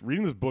sometimes.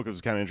 Reading this book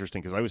was kind of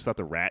interesting because I always thought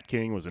the Rat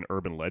King was an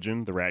urban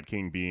legend. The Rat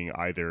King being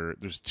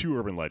there's two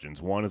urban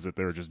legends. One is that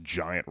there are just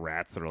giant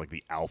rats that are like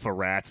the alpha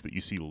rats that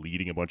you see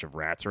leading a bunch of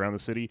rats around the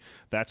city.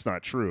 That's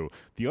not true.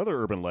 The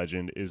other urban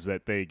legend is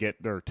that they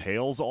get their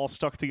tails all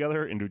stuck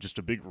together into just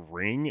a big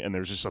ring, and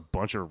there's just a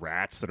bunch of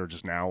rats that are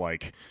just now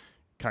like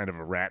kind of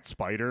a rat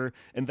spider,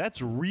 and that's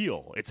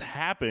real. It's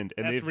happened,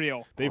 and That's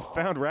real. They've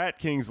found rat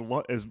kings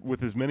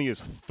with as many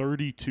as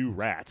 32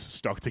 rats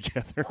stuck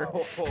together.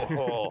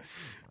 Oh.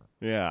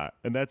 Yeah,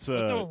 and that's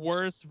It's a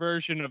worse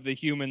version of the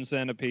human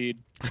centipede.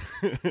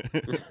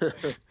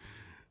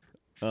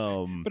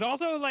 But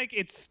also, like,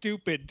 it's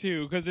stupid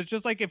too, because it's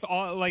just like if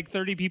all like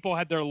 30 people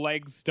had their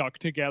legs stuck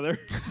together.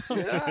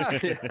 Yeah.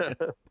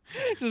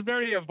 It's a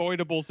very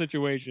avoidable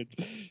situation.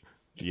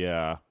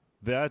 yeah,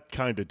 that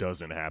kind of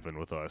doesn't happen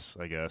with us,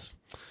 I guess.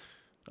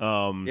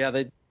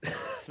 Yeah,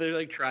 they're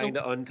like trying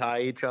to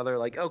untie each other.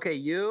 Like, okay,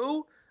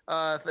 you,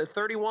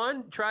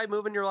 31, try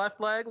moving your left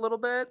leg a little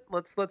bit.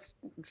 Let's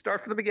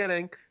start from the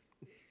beginning.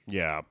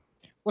 Yeah.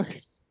 Be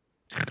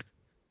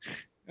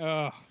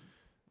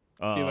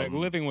like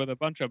living with a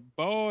bunch of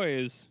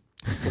boys.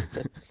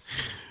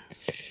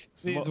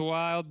 These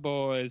wild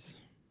boys.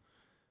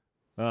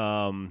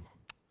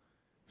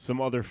 Some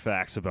other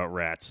facts about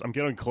rats. I'm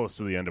getting close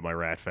to the end of my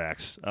rat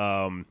facts.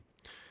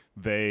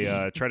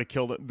 They try to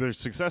kill them. They're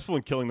successful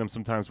in killing them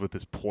sometimes with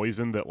this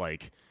poison that,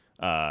 like,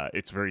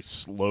 it's very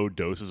slow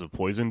doses of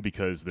poison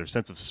because their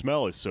sense of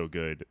smell is so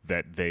good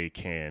that they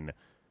can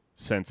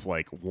sense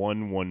like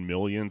one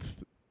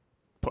millionth,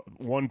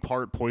 one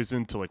part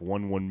poison to like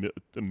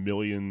a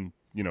million,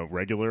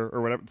 regular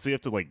or whatever. So you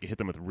have to like hit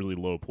them with really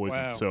low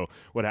poison. Wow. So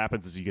what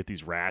happens is you get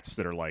these rats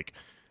that are like,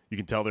 you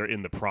can tell they're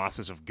in the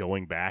process of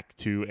going back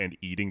to and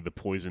eating the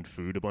poisoned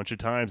food a bunch of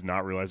times,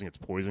 not realizing it's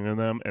poisoning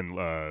them. And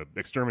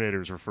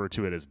exterminators refer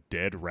to it as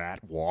dead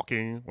rat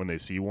walking when they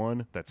see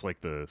one. That's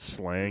like the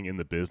slang in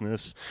the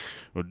business.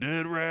 A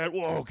dead rat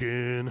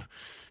walking.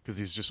 Because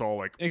he's just all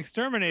like...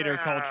 Exterminator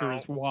culture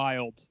is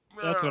wild.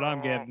 That's what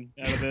I'm getting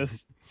out of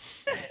this.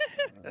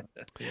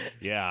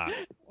 Yeah.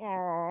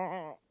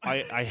 Oh.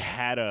 I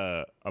had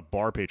a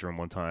bar patron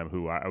one time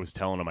who I was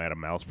telling him I had a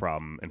mouse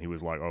problem, and he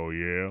was like, "Oh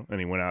yeah," and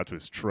he went out to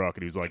his truck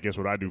and he was like, "Guess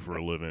what I do for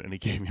a living?" And he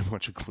gave me a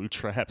bunch of glue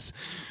traps,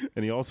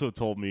 and he also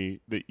told me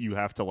that you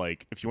have to,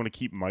 like, if you want to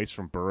keep mice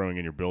from burrowing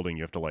in your building,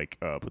 you have to like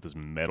put this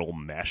metal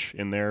mesh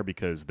in there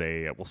because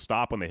they will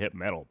stop when they hit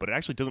metal, but it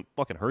actually doesn't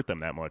fucking hurt them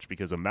that much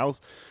because a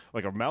mouse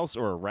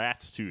or a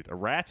rat's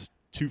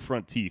two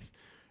front teeth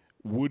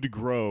would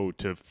grow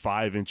to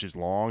 5 inches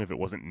long if it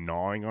wasn't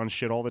gnawing on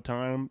shit all the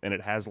time, and it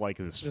has like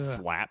this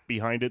flap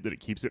behind it that it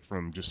keeps it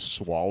from just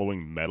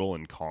swallowing metal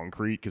and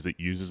concrete because it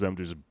uses them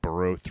to just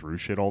burrow through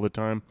shit all the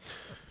time.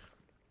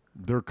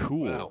 They're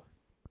cool. Wow.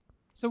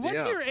 So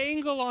what's your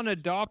angle on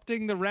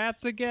adopting the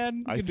rats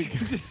again? I Could think-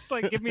 you just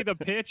like give me the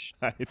pitch.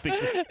 I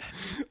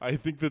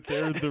think that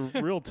they're the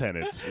real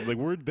tenants. Like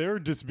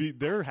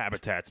their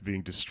habitat's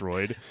being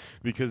destroyed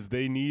because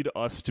they need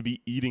us to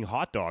be eating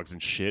hot dogs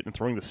and shit and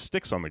throwing the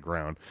sticks on the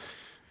ground.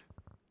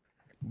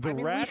 The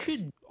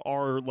rats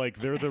are like,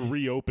 they're the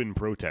reopen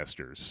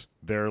protesters.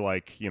 They're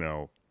like,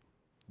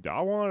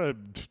 I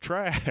want to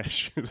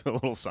trash. Is a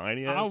little sign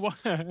he has.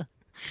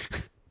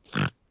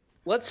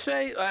 Let's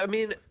say, I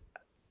mean,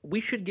 we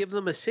should give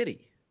them a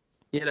city,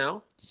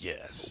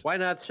 Yes. Why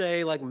not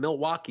say, like,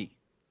 Milwaukee?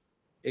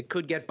 It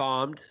could get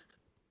bombed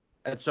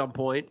at some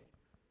point.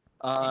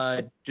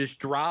 Just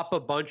drop a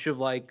bunch of,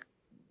 like,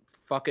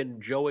 fucking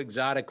Joe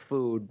Exotic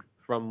food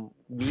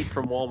meat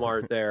from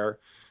Walmart there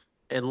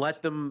and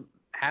let them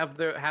have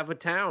a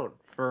town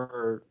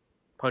for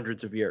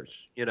hundreds of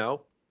years,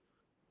 They'll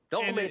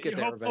And make it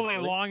there hopefully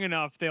eventually. long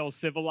enough they'll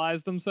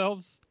civilize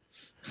themselves.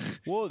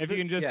 Well, If you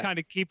can just kind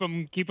of keep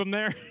them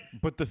there.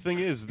 but the thing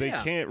is, they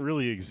can't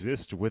really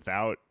exist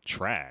without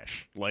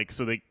trash. Like,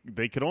 so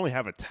they could only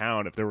have a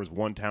town if there was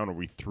one town where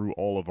we threw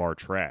all of our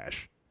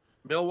trash.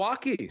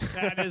 Milwaukee.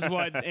 That is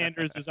what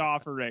Anders is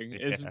offering,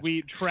 is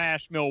we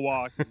trash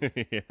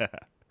Milwaukee. Yeah.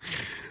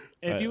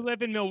 If you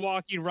live in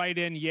Milwaukee, write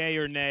in yay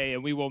or nay,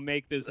 and we will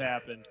make this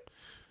happen.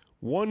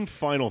 One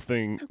final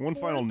note.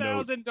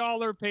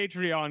 $4,000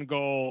 Patreon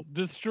goal.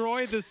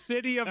 Destroy the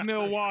city of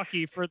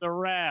Milwaukee for the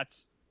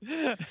rats.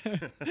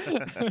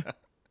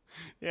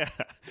 Yeah.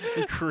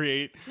 We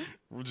create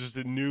just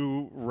a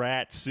new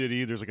rat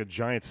city. There's like a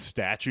giant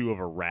statue of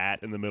a rat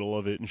in the middle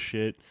of it and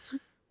shit.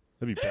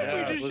 That'd be We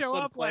bad. just with show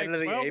some up like, Planet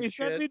of the well, we Apes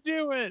said shit. we'd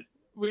do it.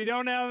 We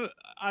don't have...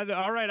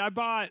 all right, I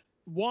bought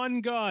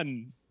one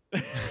gun.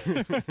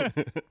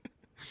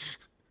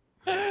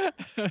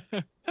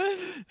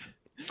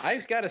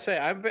 I've got to say,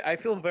 I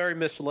feel very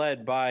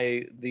misled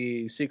by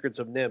the Secrets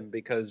of Nim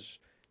because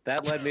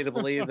that led me to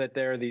believe that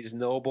there are these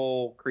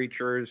noble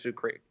creatures who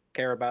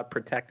care about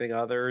protecting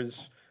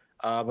others,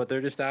 but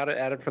they're just at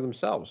it for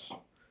themselves,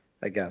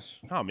 I guess.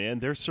 Oh man,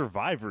 they're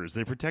survivors.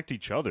 They protect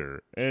each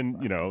other,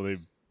 and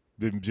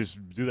they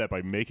just do that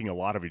by making a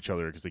lot of each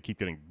other because they keep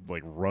getting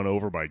like run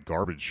over by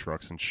garbage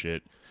trucks and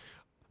shit.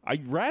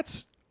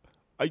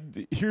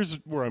 Here's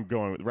where I'm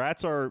going with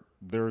rats.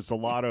 There's a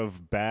lot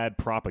of bad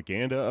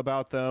propaganda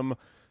about them.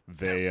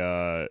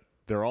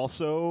 They're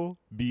also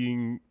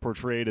being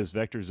portrayed as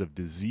vectors of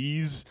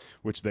disease,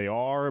 which they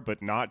are,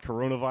 but not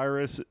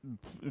coronavirus.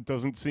 It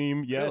doesn't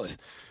seem yet. Really?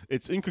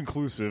 It's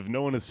inconclusive.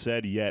 No one has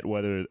said yet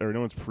no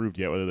one's proved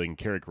yet whether they can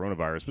carry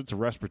coronavirus, but it's a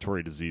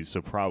respiratory disease,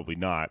 so probably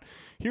not.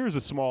 Here's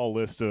a small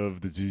list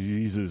of the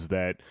diseases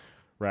that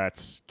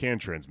rats can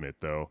transmit,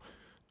 though.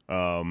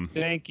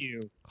 Thank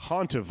you.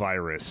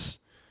 Hantavirus,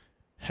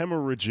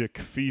 hemorrhagic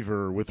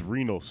fever with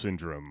renal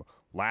syndrome,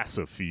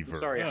 Lassa fever.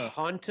 Sorry, Yeah.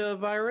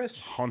 Hantavirus?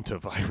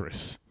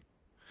 Hantavirus.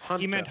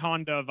 He meant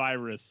Honda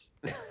virus.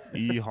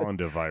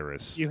 Honda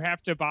virus. You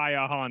have to buy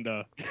a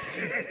Honda.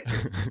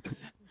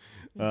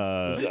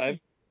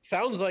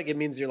 Sounds like it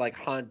means you're like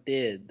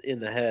haunted in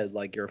the head,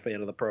 like you're a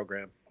fan of the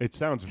program. It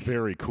sounds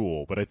very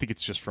cool, but I think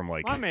it's just from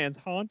like. My man's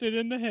haunted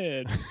in the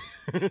head.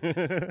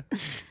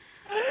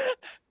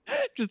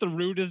 Just the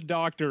rudest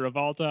doctor of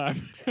all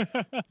time.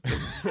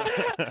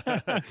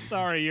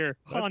 Sorry, you're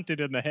haunted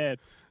in the head.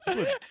 That's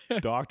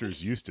what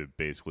doctors used to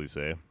basically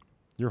say.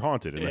 You're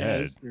haunted in the Yeah,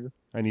 head. that's true.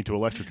 I need to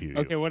electrocute you.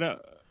 Okay, what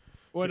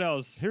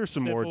else? Here's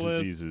some more Syphilis.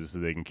 diseases that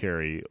they can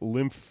carry: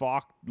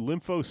 lymphocytic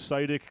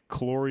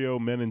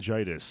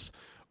chloriomeningitis,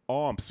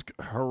 Omsk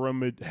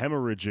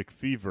hemorrhagic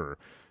fever,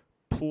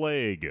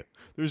 plague.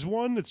 There's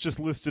one that's just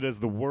listed as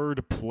the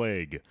word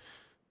plague.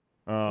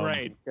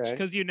 Right, Okay.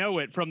 because you know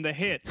it from the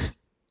hits.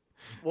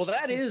 Well,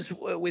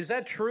 is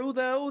that true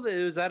though?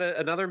 Is that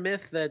another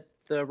myth that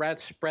the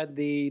rats spread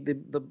the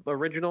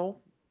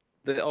original,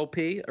 the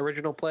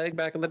original plague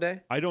back in the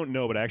day? I don't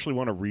know, but I actually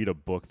want to read a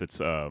book that's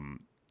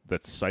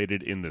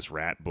cited in this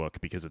rat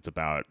book because it's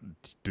about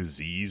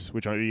disease,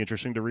 which might be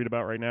interesting to read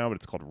about right now. But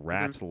it's called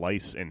Rats,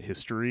 Lice, and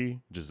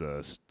History, which is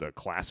a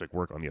classic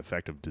work on the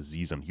effect of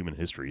disease on human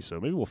history. So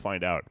maybe we'll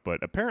find out.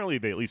 But apparently,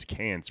 they at least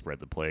can spread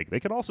the plague.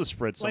 They can also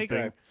spread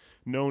something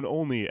known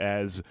only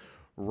as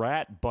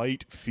rat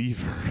bite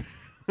fever.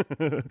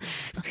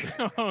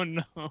 Oh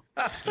no.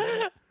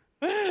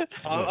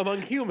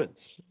 Among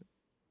humans.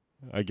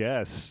 I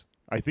guess.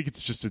 I think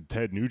it's just a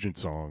Ted Nugent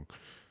song.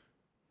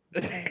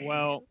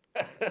 Well,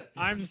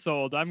 I'm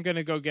sold. I'm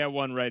gonna go get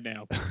one right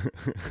now.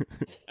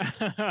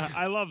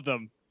 I love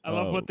them. I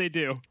love what they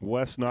do.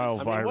 West Nile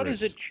I virus. mean, what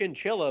is a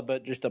chinchilla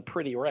but just a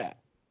pretty rat?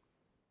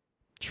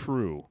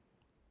 True.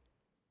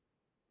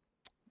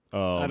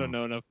 I don't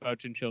know enough about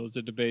chinchillas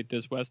to debate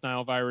this West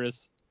Nile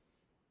virus.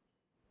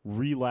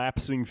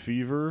 Relapsing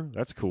fever.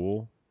 That's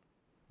cool.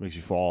 Makes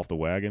you fall off the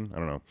wagon. I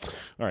don't know.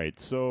 All right,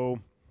 so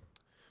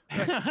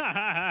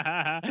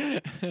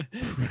that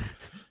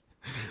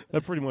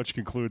pretty much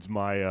concludes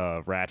my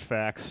rat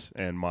facts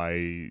and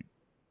my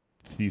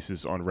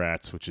thesis on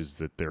rats, which is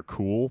that they're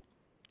cool,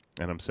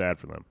 and I'm sad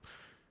for them.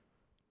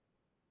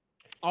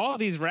 All of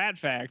these rat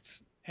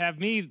facts have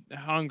me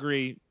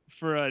hungry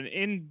for an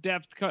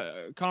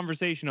in-depth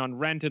conversation on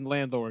rent and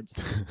landlords.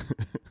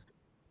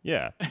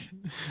 Yeah.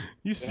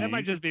 You see. That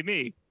might just be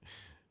me.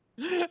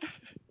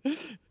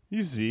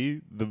 You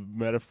see the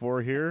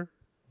metaphor here?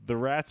 The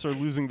rats are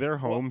losing their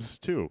homes,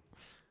 too.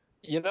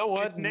 You know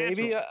what? It's natural.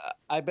 Maybe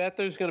I bet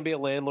there's going to be a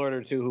landlord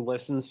or two who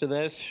listens to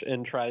this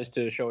and tries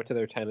to show it to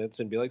their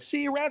tenants and be like,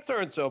 "See, rats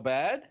aren't so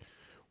bad.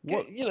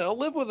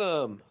 Live with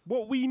them."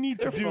 What we need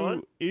They're to do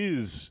fun.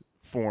 is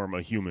form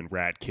a human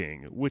rat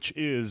king, which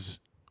is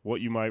what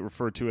you might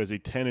refer to as a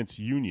tenants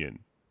union.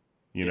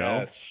 You know?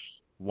 Yes.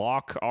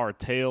 Lock our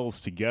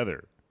tails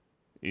together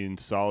in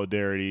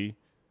solidarity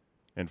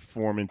and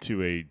form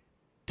into a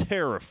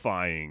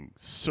terrifying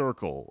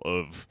circle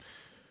of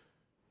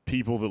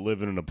people that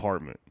live in an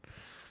apartment.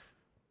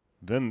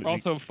 Then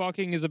Also,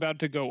 fucking is about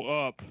to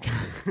go up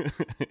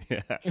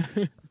yeah.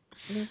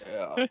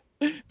 Yeah.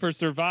 for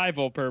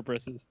survival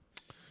purposes.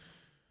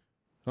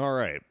 All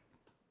right.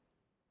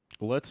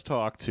 Let's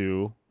talk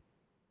to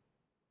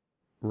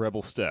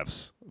Rebel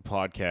Steps, a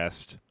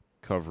podcast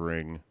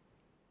covering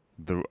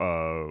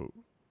the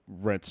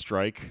rent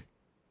strike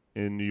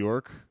in New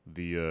York,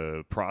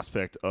 the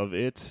prospect of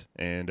it,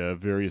 and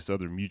various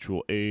other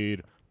mutual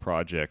aid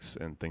projects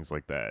and things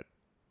like that.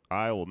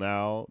 I will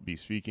now be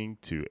speaking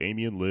to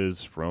Amy and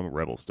Liz from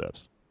Rebel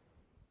Steps.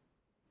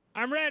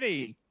 I'm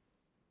ready.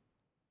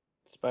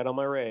 Despite all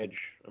my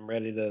rage, I'm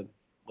ready to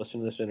listen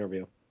to this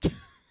interview.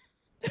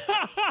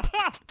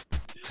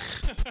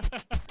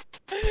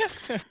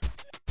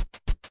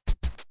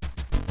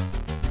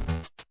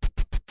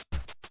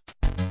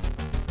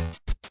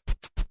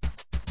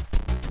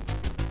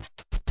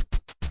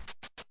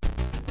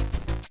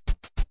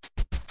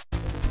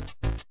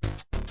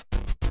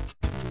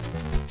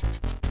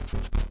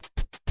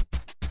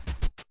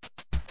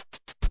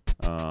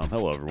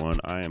 Hello, everyone.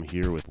 I am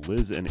here with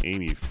Liz and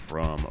Amy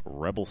from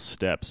Rebel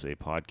Steps, a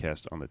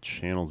podcast on the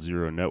Channel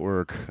Zero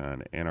Network,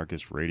 an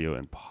anarchist radio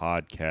and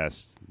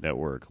podcast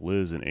network.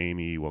 Liz and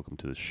Amy, welcome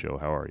to the show.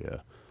 How are you?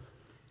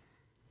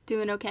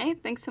 Doing okay.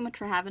 Thanks so much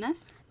for having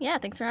us. Yeah,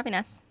 thanks for having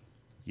us.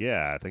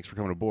 Yeah, thanks for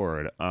coming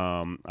aboard.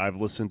 I've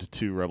listened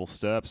to Rebel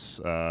Steps.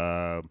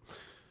 I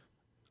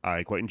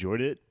quite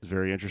enjoyed it. It's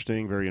very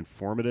interesting, very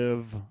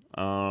informative.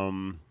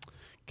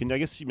 Can I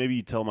guess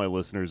maybe tell my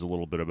listeners a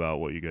little bit about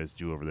what you guys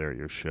do over there at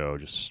your show,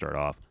 just to start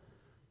off?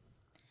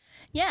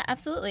 Yeah,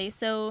 absolutely.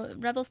 So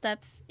Rebel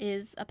Steps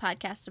is a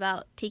podcast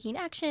about taking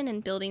action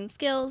and building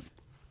skills.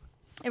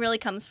 It really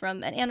comes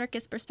from an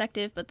anarchist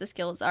perspective, but the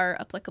skills are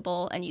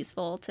applicable and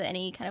useful to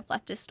any kind of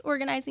leftist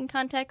organizing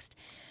context.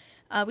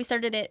 We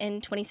started it in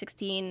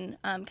 2016,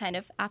 kind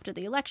of after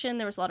the election.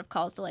 There was a lot of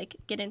calls to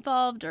get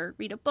involved or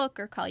read a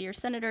book or call your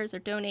senators or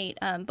donate.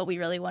 But we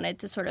really wanted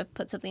to sort of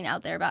put something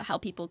out there about how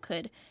people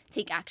could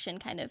take action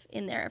kind of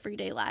in their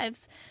everyday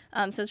lives.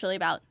 So it's really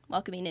about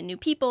welcoming in new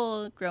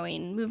people,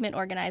 growing movement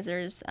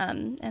organizers,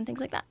 and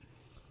things like that.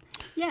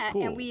 Yeah,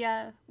 Cool. and we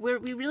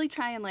really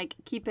try and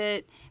keep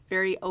it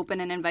very open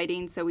and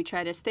inviting. So we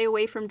try to stay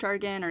away from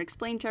jargon or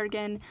explain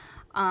jargon.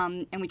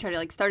 And we try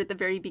to start at the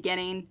very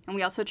beginning, and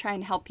we also try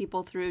and help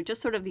people through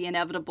just sort of the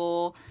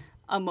inevitable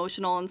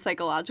emotional and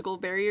psychological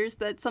barriers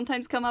that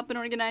sometimes come up in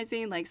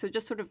organizing. So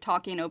just sort of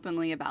talking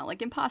openly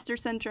about imposter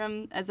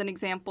syndrome as an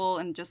example,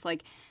 and just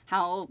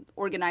how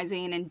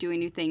organizing and doing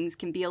new things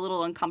can be a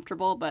little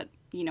uncomfortable, but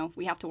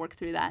we have to work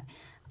through that.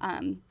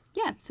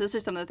 Yeah, so those are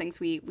some of the things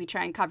we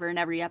try and cover in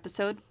every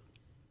episode.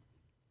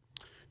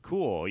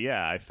 Cool.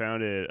 Yeah, I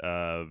found it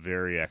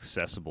very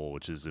accessible,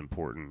 which is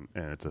important,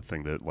 and it's a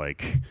thing that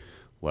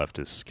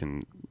leftists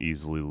can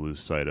easily lose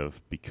sight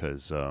of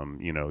because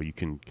we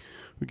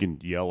can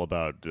yell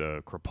about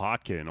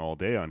Kropotkin all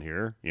day on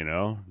here.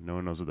 No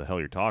one knows what the hell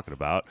you're talking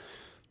about.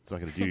 It's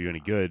not going to do you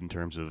any good in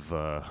terms of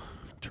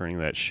turning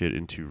that shit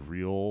into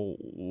real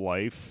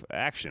life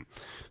action.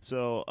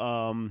 So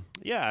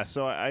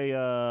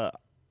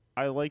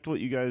I liked what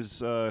you guys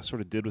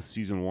sort of did with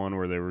season 1,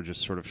 where they were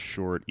just sort of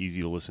short, easy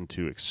to listen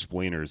to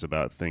explainers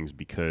about things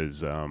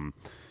because,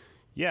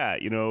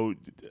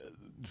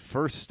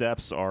 first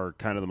steps are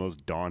kind of the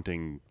most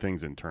daunting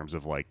things in terms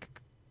of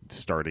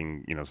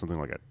starting, something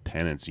like a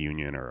tenants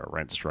union or a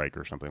rent strike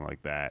or something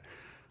like that.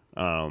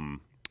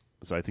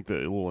 So I think the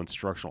little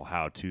instructional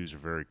how-tos are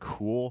very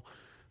cool.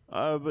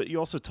 But you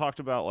also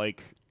talked about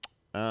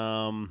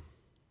how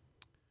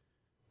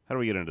how do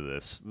we get into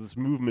this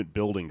movement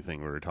building thing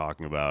we were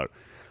talking about?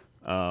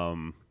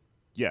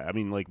 Yeah, I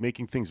mean, like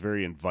making things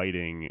very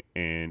inviting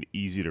and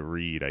easy to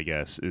read, I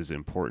guess, is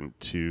important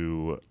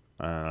to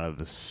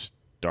the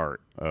start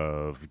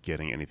of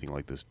getting anything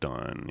like this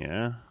done.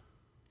 Yeah.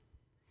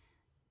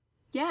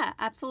 Yeah,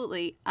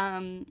 absolutely.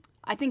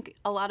 I think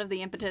a lot of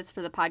the impetus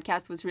for the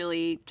podcast was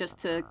really just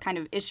to kind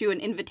of issue an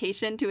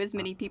invitation to as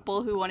many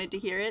people who wanted to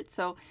hear it.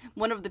 So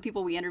one of the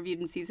people we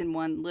interviewed in season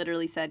 1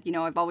 literally said,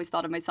 I've always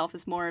thought of myself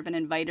as more of an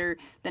inviter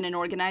than an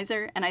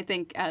organizer. And I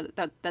think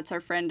that's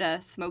our friend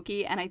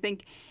Smokey. And I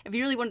think if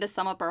you really wanted to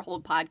sum up our whole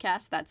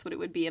podcast, that's what it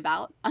would be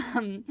about.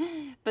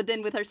 But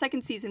then with our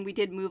second season, we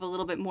did move a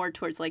little bit more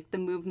towards like the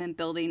movement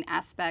building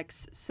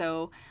aspects.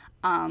 So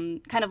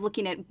kind of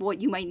looking at what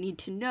you might need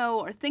to know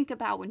or think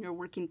about when you're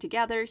working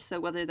together. So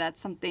whether that's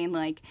something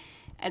like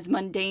as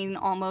mundane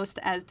almost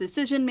as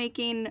decision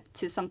making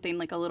to something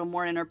like a little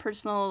more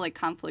interpersonal, like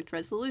conflict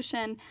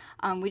resolution.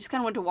 We just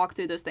kind of wanted to walk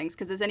through those things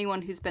because as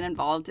anyone who's been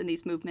involved in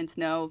these movements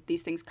know,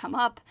 these things come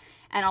up.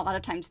 And a lot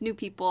of times new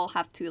people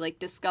have to like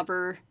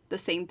discover the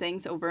same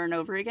things over and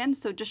over again.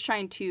 So just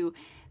trying to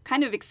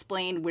kind of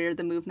explain where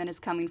the movement is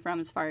coming from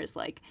as far as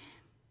like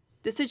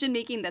decision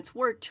making that's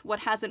worked, what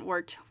hasn't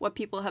worked, what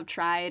people have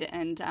tried,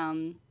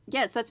 and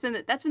yes, that's been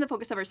the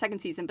focus of our second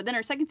season. But then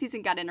our second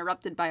season got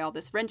interrupted by all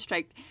this rent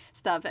strike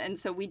stuff, and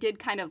so we did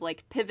kind of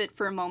like pivot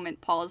for a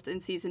moment, paused in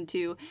season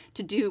 2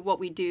 to do what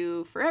we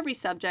do for every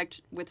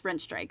subject with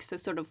rent strikes. So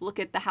sort of look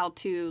at the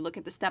how-to, look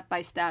at the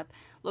step-by-step,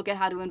 look at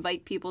how to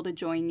invite people to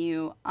join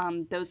you,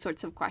 those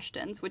sorts of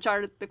questions, which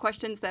are the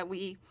questions that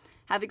we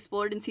have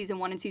explored in season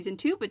 1 and season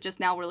 2, but just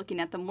now we're looking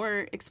at them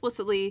more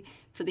explicitly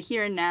for the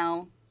here and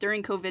now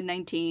during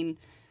COVID-19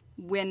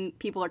 when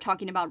people are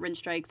talking about rent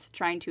strikes,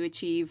 trying to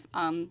achieve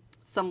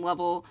some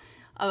level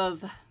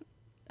of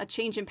a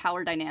change in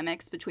power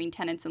dynamics between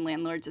tenants and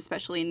landlords,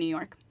 especially in New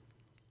York.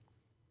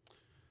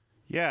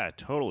 Yeah,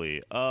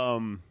 totally.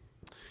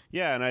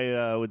 Yeah, and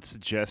I would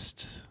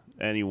suggest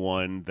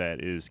anyone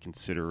that is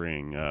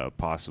considering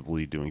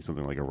possibly doing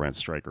something like a rent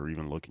strike or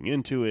even looking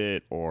into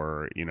it,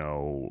 or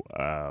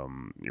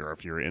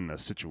if you're in a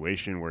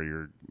situation where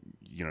you're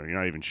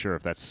not even sure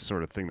if that's the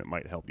sort of thing that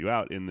might help you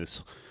out in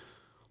this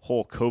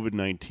whole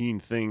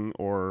COVID-19 thing,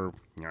 or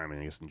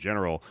I guess in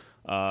general,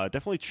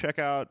 definitely check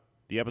out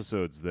the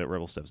episodes that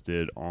Rebel Steps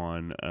did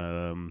on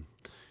on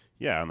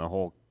the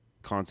whole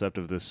concept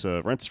of this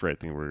rent strike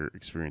thing we're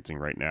experiencing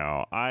right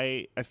now.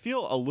 I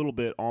feel a little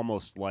bit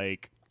almost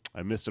like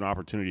I missed an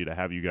opportunity to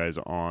have you guys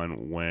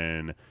on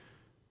when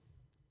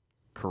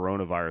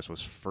coronavirus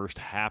was first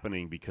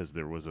happening, because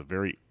there was a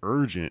very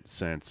urgent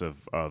sense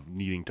of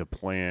needing to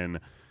plan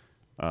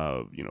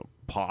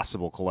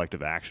possible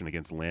collective action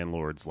against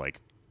landlords, like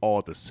all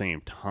at the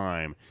same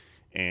time.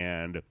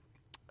 And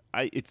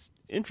it's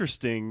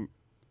interesting,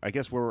 I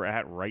guess, where we're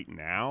at right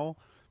now,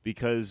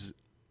 because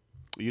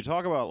you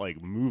talk about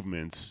like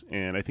movements,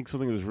 and I think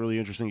something that was really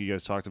interesting you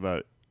guys talked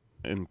about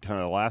in kind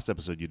of the last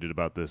episode you did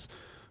about this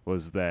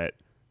was that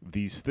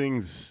these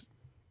things,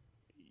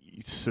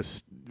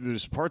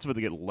 there's parts of it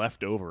that get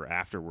left over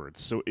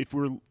afterwards. So if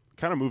we're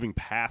kind of moving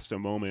past a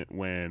moment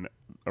when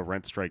a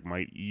rent strike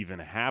might even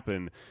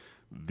happen,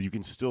 you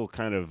can still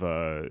kind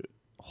of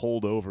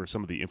hold over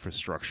some of the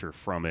infrastructure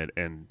from it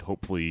and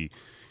hopefully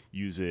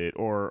use it,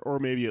 or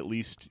maybe at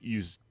least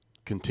use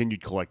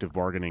continued collective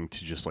bargaining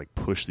to just like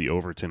push the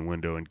Overton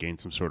window and gain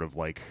some sort of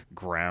like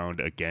ground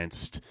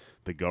against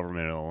the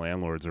government and the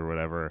landlords or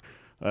whatever.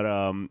 But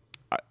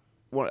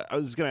I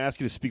was going to ask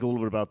you to speak a little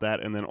bit about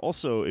that, and then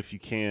also, if you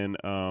can,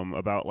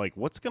 about like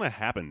what's going to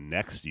happen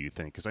next, do you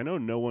think? Because I know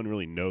no one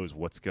really knows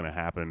what's going to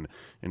happen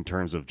in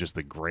terms of just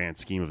the grand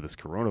scheme of this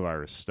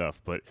coronavirus stuff,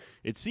 but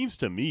it seems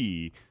to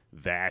me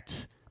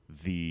that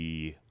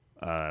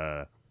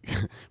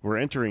we're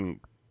entering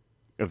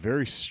a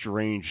very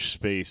strange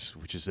space,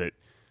 which is that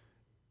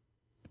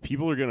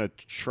people are going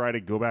to try to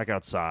go back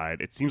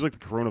outside. It seems like the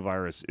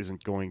coronavirus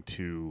isn't going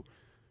to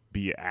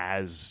be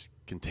as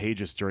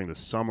contagious during the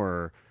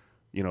summer,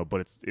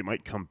 but it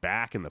might come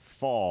back in the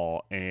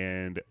fall,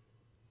 and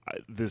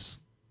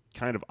this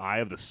kind of eye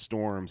of the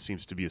storm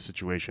seems to be a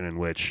situation in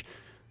which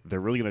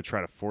they're really going to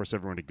try to force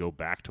everyone to go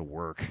back to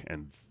work,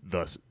 and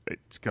thus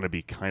it's going to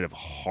be kind of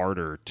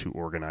harder to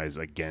organize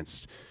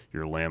against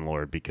your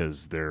landlord,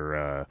 because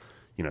they're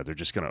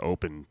just going to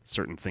open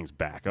certain things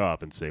back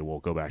up and say, well,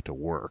 go back to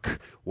work.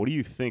 What do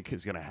you think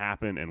is going to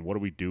happen, and what do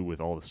we do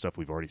with all the stuff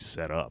we've already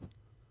set up?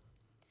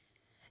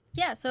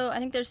 Yeah, so I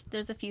think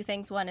there's a few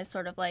things. One is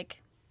sort of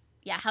like,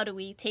 how do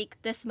we take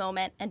this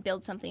moment and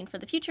build something for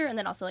the future? And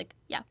then also like,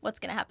 what's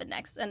going to happen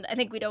next? And I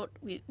think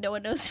no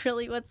one knows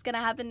really what's going to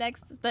happen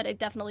next, but it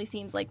definitely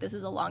seems like this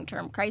is a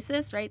long-term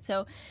crisis, right?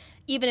 So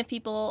even if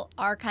people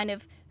are kind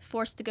of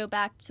forced to go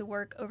back to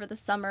work over the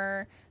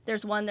summer,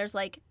 there's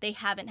like they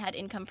haven't had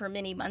income for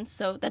many months.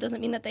 So that doesn't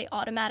mean that they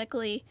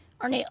automatically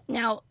are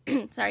now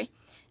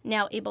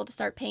able to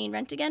start paying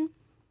rent again.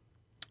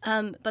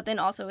 But then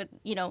also,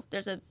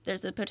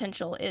 there's a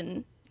potential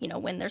in,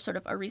 when there's sort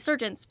of a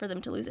resurgence for them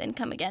to lose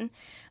income again.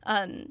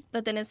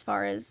 But then as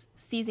far as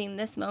seizing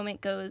this moment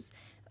goes,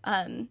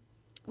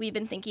 we've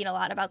been thinking a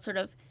lot about sort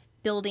of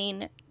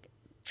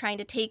trying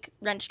to take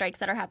rent strikes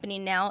that are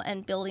happening now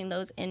and building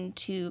those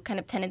into kind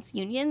of tenants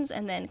unions,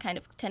 and then kind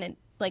of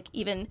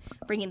even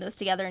bringing those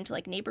together into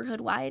like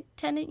neighborhood-wide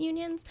tenant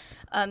unions,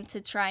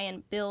 to try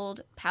and build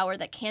power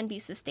that can be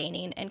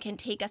sustaining and can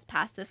take us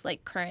past this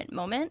like current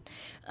moment.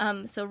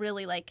 So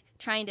really like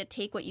trying to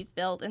take what you've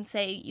built and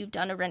say you've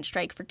done a rent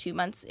strike for 2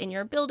 months in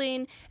your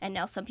building and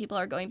now some people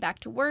are going back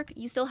to work.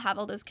 You still have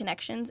all those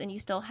connections and you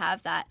still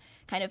have that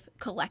kind of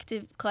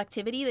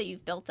collectivity that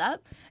you've built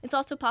up. It's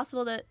also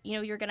possible that,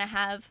 you're going to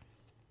have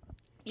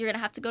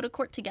to go to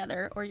court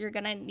together, or you're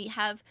going to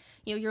have,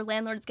 your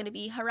landlord's going to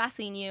be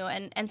harassing you.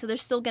 And so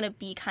there's still going to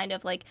be kind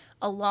of like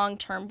a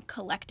long-term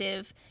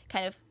collective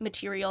kind of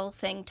material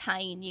thing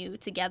tying you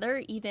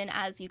together, even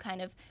as you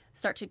kind of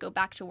start to go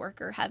back to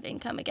work or have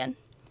income again.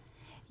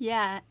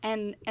 Yeah.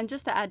 And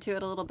just to add to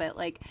it a little bit,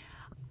 like,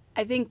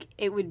 I think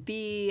it would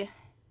be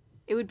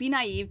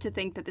naive to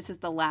think that this is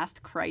the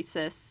last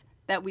crisis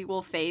that we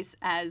will face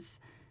as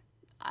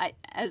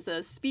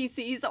a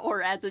species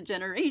or as a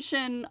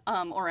generation,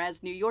 or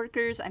as New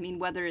Yorkers. I mean,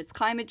 whether it's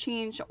climate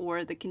change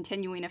or the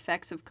continuing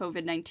effects of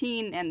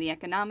COVID-19 and the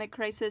economic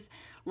crisis,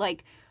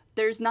 like,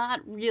 there's not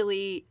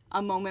really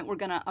a moment we're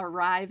going to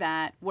arrive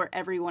at where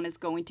everyone is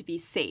going to be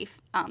safe,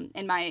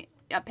 in my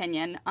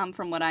opinion,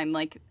 from what I'm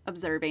like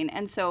observing.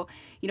 And so,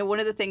 one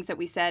of the things that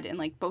we said in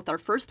like both our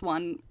first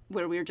one,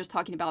 where we were just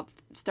talking about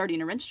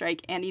starting a rent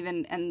strike,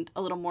 and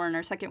a little more in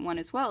our second one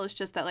as well, is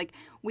just that like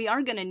we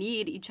are going to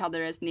need each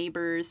other as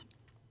neighbors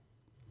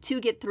to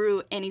get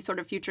through any sort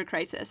of future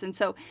crisis. And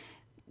so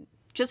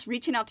just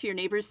reaching out to your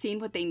neighbors, seeing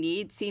what they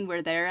need, seeing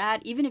where they're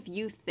at, even if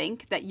you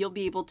think that you'll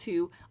be able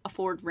to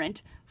afford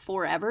rent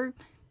forever,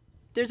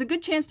 there's a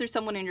good chance there's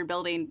someone in your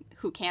building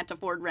who can't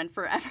afford rent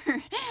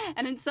forever.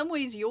 And in some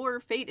ways, your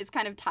fate is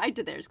kind of tied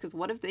to theirs, because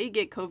what if they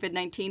get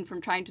COVID-19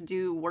 from trying to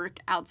do work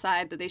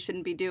outside that they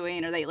shouldn't be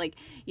doing, or they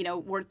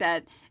work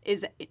that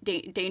is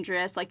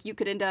dangerous? Like, you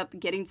could end up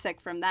getting sick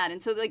from that. And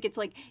so like, it's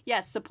like,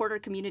 yes, support our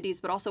communities,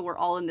 but also we're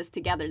all in this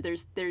together.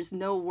 There's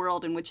no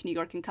world in which New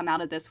York can come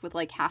out of this with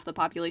like half the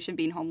population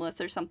being homeless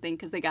or something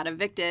because they got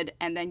evicted.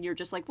 And then you're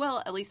just like,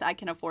 well, at least I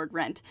can afford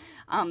rent.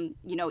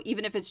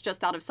 Even if it's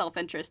just out of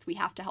self-interest, we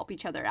have to help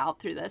each other out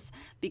through this,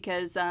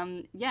 because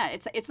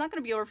it's not going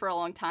to be over for a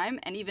long time,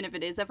 and even if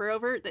it is ever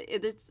over,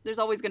 there's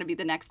always going to be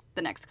the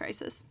next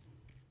crisis.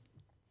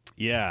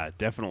 Yeah,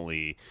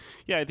 definitely.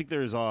 Yeah, I think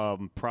there's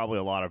probably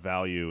a lot of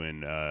value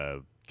in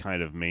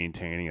kind of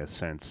maintaining a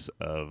sense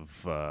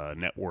of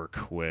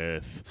network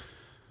with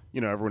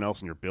everyone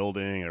else in your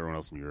building, everyone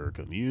else in your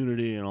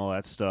community, and all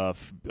that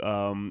stuff.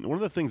 One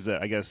of the things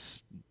that I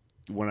guess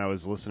when I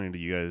was listening to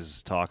you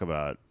guys talk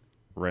about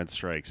rent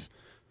strikes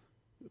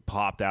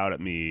popped out at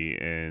me,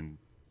 and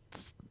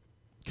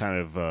kind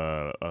of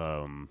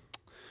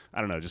I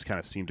don't know, just kind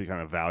of seemed to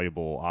kind of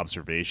valuable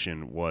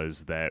observation,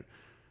 was that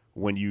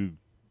when you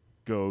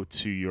go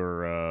to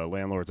your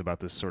landlords about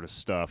this sort of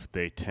stuff,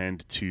 they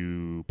tend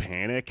to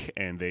panic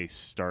and they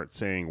start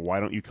saying, why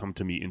don't you come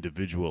to me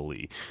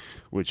individually,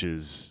 which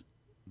is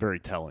very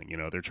telling.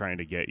 They're trying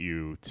to get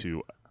you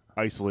to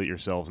isolate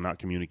yourselves, not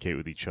communicate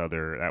with each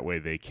other. That way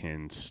they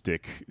can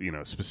stick,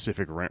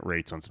 specific rent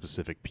rates on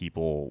specific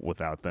people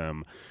without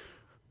them,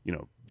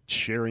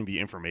 sharing the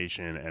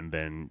information and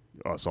then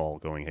us all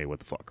going, hey, what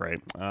the fuck,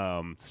 right?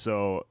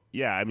 So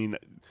yeah, I mean,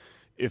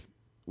 if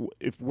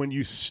when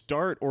you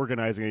start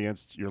organizing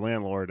against your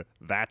landlord,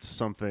 that's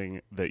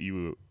something that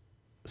you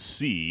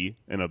see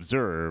and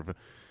observe,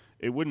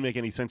 it wouldn't make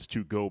any sense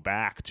to go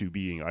back to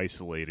being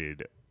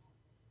isolated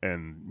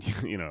and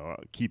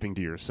keeping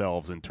to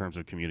yourselves in terms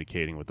of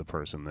communicating with the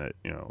person that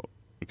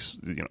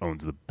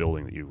owns the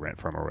building that you rent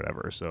from or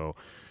whatever. So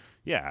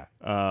yeah,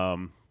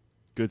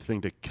 good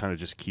thing to kind of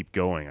just keep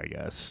going, I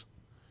guess.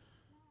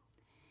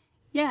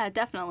 Yeah,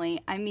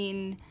 definitely. I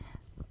mean,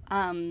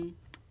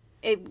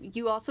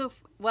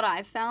 what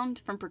I've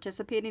found from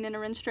participating in a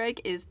rent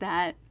strike is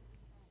that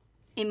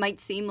it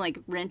might seem like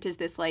rent is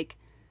this like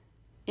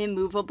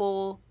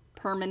immovable,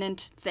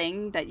 permanent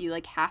thing that you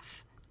like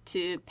have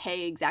to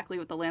pay exactly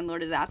what the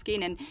landlord is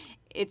asking. And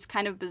it's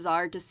kind of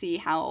bizarre to see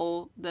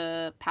how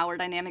the power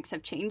dynamics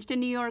have changed in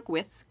New York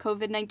with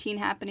COVID-19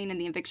 happening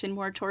and the eviction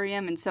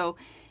moratorium. And so,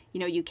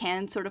 you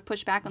can sort of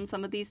push back on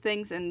some of these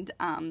things. And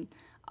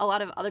a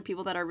lot of other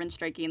people that are rent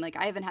striking, like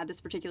I haven't had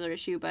this particular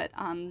issue, but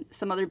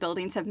some other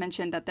buildings have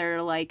mentioned that there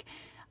are like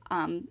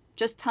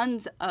just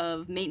tons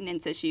of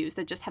maintenance issues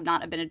that just have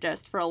not been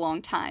addressed for a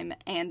long time.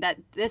 And that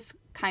this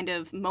kind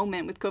of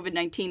moment with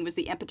COVID-19 was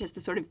the impetus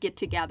to sort of get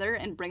together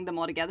and bring them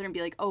all together and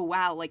be like, oh,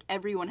 wow, like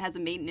everyone has a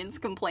maintenance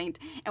complaint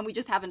and we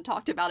just haven't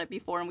talked about it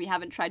before and we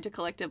haven't tried to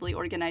collectively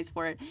organize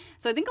for it.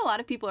 So I think a lot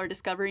of people are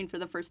discovering for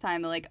the first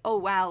time, like, oh,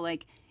 wow,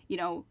 like,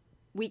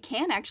 we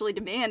can actually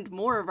demand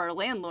more of our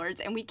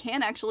landlords and we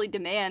can actually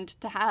demand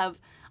to have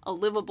a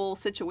livable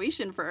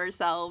situation for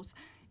ourselves.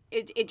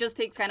 it just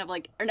takes kind of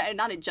like, or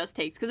not it just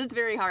takes, because it's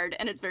very hard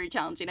and it's very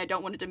challenging. I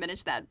don't want to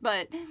diminish that.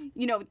 But,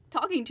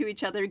 talking to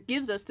each other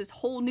gives us this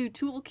whole new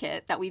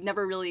toolkit that we've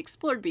never really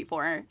explored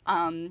before,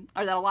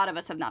 or that a lot of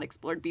us have not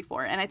explored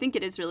before. And I think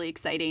it is really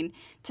exciting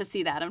to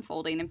see that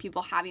unfolding and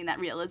people having that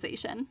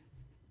realization.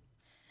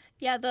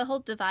 Yeah, the whole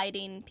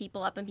dividing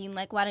people up and being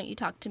like, why don't you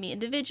talk to me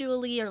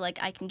individually, or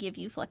like, I can give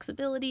you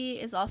flexibility,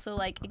 is also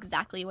like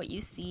exactly what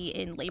you see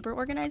in labor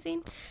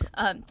organizing.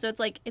 So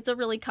it's like, it's a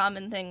really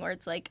common thing where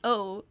it's like,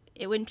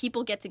 when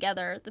people get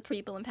together, the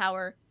people in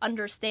power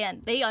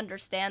understand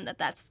that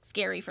that's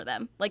scary for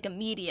them, like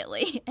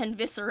immediately and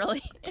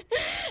viscerally.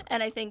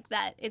 And I think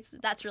that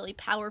that's really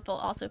powerful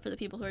also for the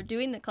people who are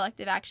doing the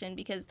collective action,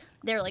 because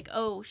they're like,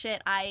 oh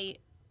shit, I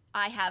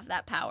have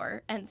that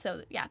power. And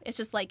so, yeah, it's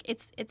just like,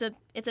 it's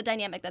a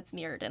dynamic that's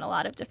mirrored in a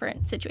lot of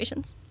different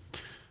situations.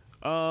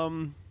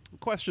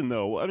 Question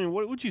though, I mean,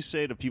 what would you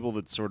say to people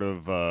that sort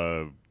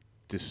of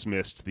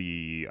dismissed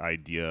the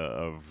idea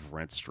of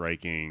rent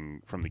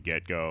striking from the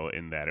get-go,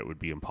 in that it would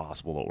be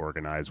impossible to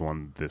organize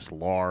one this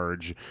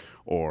large,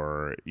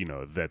 or,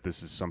 that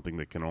this is something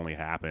that can only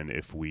happen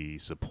if we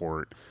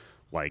support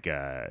like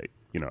a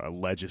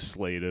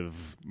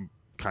legislative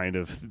kind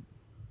of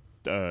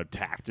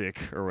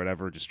tactic or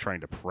whatever, just trying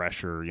to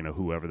pressure,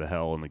 whoever the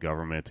hell in the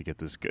government to get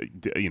this,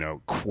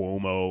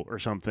 Cuomo or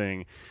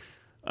something.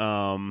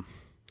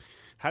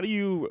 How do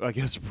you, I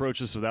guess, approach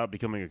this without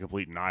becoming a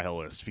complete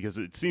nihilist? Because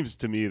it seems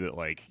to me that,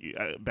 like,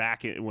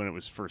 back when it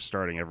was first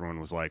starting, everyone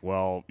was like,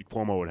 well,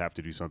 Cuomo would have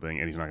to do something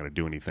and he's not going to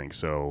do anything,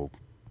 so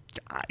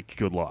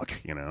good luck,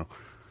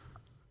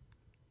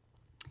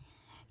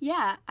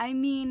 Yeah, I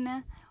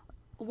mean,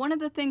 one of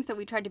the things that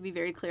we tried to be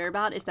very clear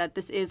about is that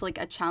this is like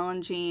a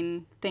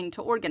challenging thing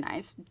to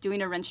organize.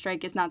 Doing a rent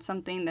strike is not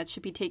something that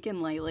should be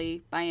taken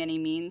lightly by any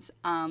means.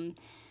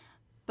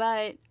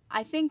 But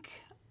I think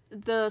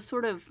the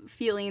sort of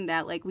feeling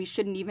that like we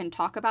shouldn't even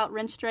talk about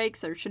rent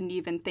strikes or shouldn't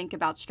even think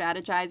about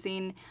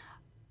strategizing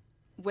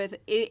with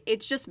it,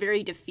 it's just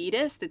very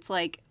defeatist. It's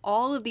like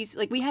all of these,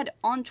 like we had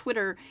on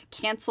Twitter,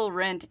 cancel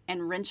rent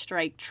and rent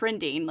strike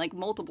trending like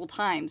multiple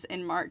times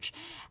in March.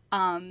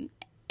 And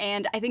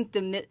I think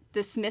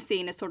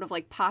dismissing a sort of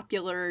like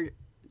popular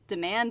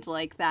demand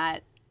like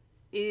that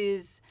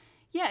is,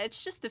 yeah,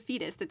 it's just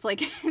defeatist. It's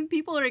like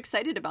people are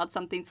excited about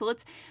something, so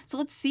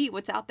let's see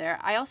what's out there.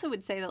 I also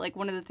would say that like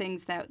one of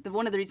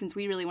the reasons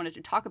we really wanted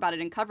to talk about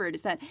it and cover it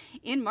is that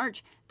in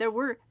March there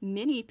were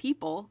many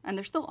people, and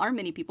there still are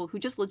many people, who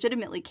just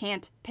legitimately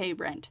can't pay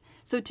rent.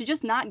 So to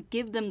just not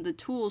give them the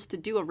tools to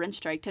do a rent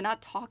strike, to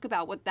not talk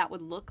about what that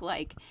would look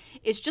like,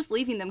 is just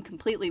leaving them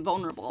completely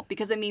vulnerable,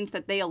 because it means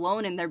that they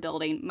alone in their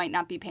building might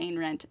not be paying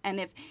rent.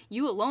 And if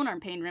you alone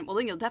aren't paying rent, well,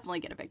 then you'll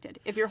definitely get evicted.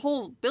 If your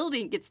whole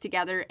building gets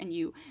together and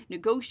you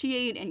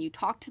negotiate and you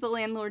talk to the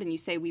landlord and you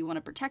say, we want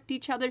to protect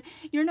each other,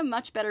 you're in a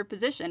much better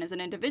position as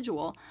an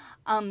individual.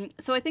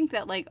 So I think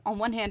that, like, on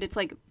one hand, it's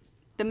like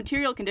the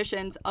material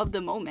conditions of the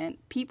moment,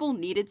 people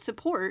needed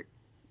support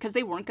because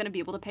they weren't going to be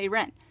able to pay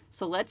rent.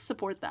 So let's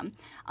support them.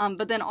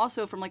 But then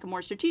also from like a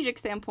more strategic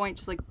standpoint,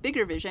 just like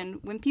bigger vision,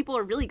 when people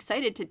are really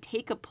excited to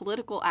take a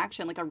political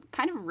action, like a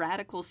kind of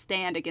radical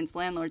stand against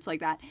landlords like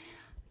that,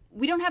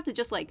 we don't have to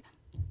just like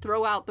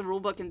throw out the rule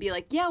book and be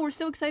like, yeah, we're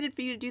so excited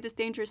for you to do this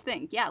dangerous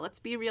thing. Yeah, let's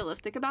be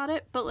realistic about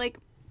it, but like,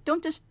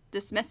 don't just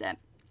dismiss it.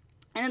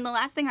 And then the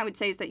last thing I would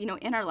say is that,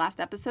 in our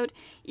last episode,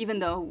 even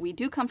though we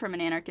do come from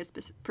an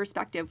anarchist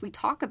perspective, we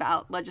talk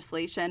about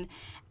legislation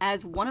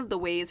as one of the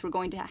ways we're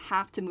going to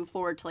have to move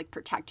forward to, like,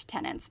 protect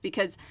tenants,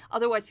 because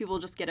otherwise people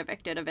just get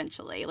evicted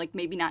eventually. Like,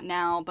 maybe not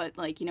now, but,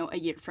 like, a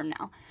year from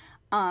now.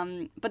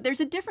 But there's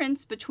a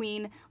difference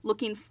between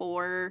looking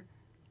for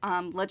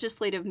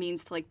legislative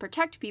means to, like,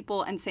 protect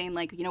people and saying,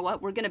 like, you know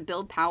what, we're going to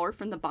build power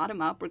from the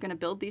bottom up. We're going to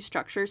build these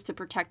structures to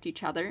protect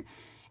each other.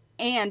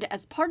 And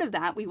as part of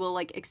that, we will,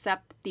 like,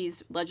 accept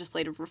these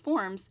legislative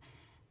reforms.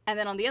 And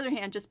then on the other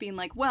hand, just being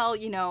like, well,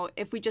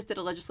 if we just did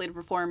a legislative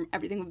reform,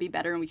 everything would be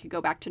better and we could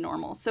go back to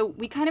normal. So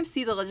we kind of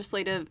see the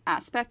legislative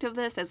aspect of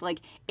this as like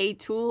a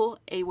tool,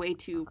 a way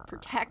to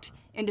protect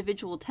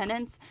individual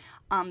tenants.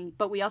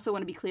 But we also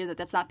want to be clear that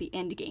that's not the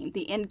end game.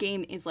 The end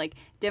game is like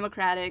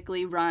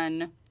democratically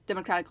run.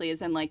 Democratically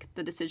is in like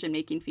the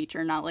decision-making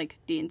feature, not like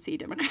DNC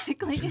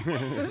democratically,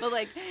 but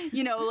like,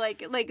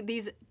 like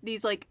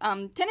these like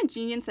tenants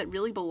unions that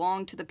really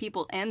belong to the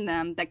people in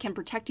them, that can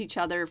protect each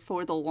other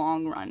for the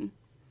long run.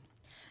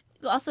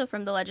 Also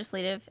from the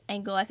legislative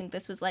angle, I think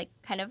this was like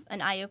kind of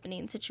an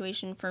eye-opening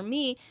situation for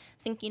me,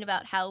 thinking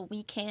about how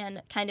we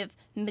can kind of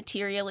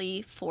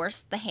materially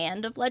force the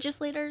hand of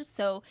legislators.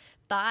 So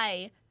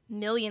by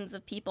millions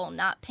of people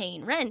not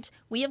paying rent,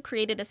 we have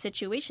created a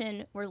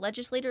situation where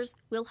legislators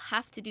will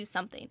have to do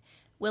something.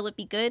 Will it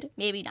be good?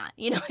 Maybe not.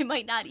 It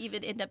might not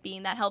even end up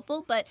being that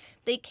helpful, but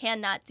they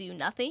cannot do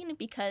nothing,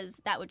 because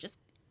that would just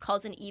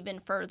cause an even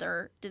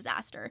further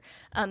disaster.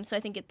 So I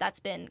think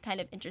that's been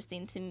kind of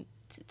interesting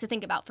to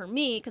think about for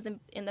me, because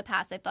in the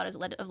past I thought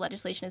of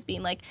legislation as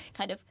being like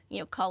kind of,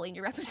 calling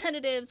your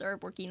representatives or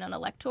working on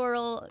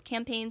electoral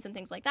campaigns and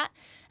things like that.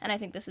 And I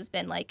think this has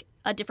been like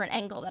a different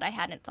angle that I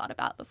hadn't thought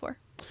about before.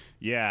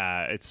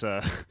 Yeah, it's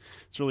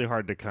really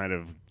hard to kind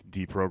of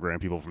deprogram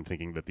people from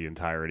thinking that the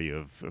entirety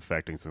of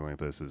affecting something like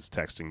this is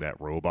texting that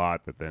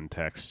robot that then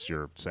texts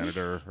your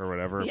senator or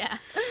whatever. Yeah,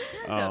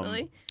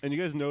 totally. And you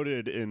guys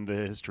noted in the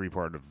history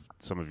part of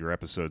some of your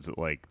episodes that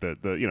like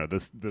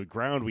the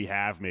ground we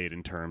have made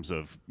in terms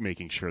of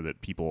making sure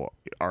that people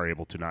are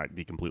able to not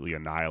be completely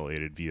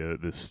annihilated via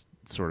this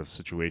sort of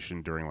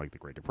situation during like the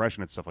Great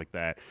Depression and stuff like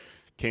that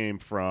came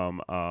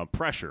from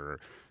pressure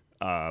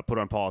put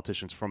on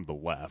politicians from the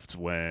left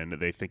when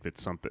they think that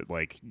something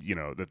like,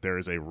 that there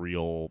is a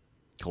real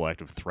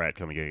collective threat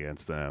coming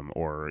against them,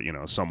 or,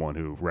 someone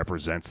who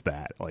represents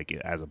that, like,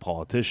 as a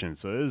politician.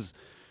 So it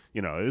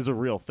is a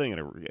real thing,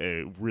 and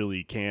it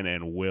really can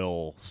and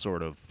will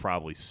sort of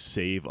probably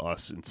save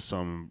us to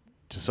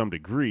some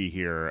degree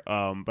here.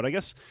 But I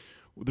guess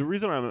the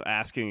reason I'm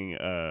asking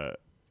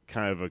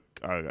kind of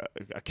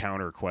a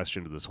counter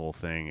question to this whole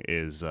thing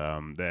is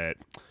that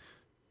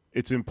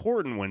it's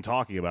important when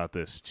talking about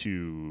this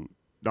to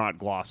not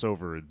gloss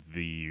over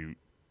the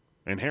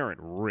inherent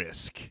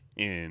risk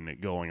in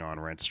going on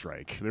rent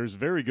strike. There's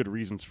very good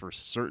reasons for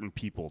certain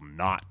people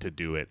not to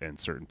do it and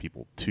certain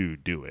people to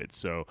do it.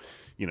 So,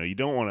 you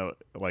don't want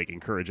to like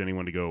encourage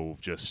anyone to go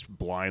just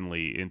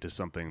blindly into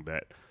something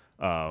that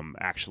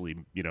actually,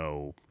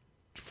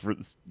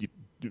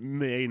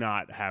 may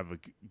not have a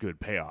good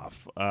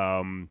payoff.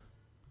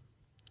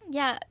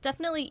 Yeah,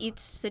 definitely each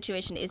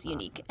situation is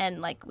unique. And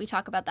like we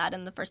talk about that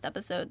in the first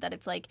episode, that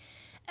it's like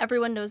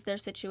everyone knows their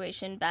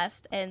situation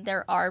best, and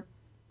there are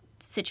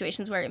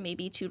situations where it may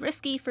be too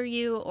risky for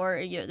you,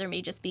 or there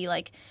may just be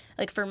like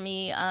for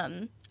me,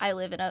 I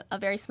live in a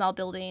very small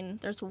building.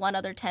 There's one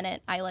other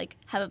tenant. I like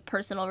have a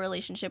personal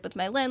relationship with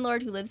my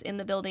landlord who lives in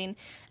the building,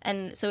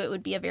 and so it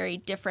would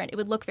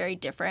look very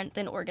different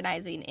than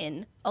organizing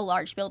in a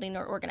large building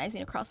or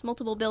organizing across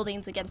multiple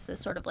buildings against this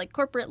sort of like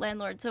corporate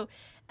landlord. So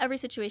every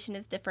situation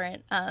is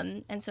different,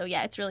 and so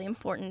yeah, it's really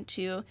important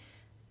to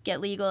get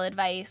legal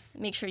advice,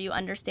 make sure you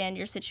understand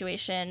your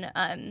situation.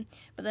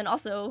 But then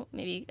also,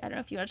 maybe, I don't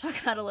know if you want to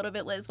talk about it a little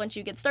bit, Liz, once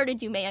you get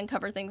started, you may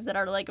uncover things that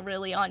are like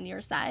really on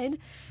your side.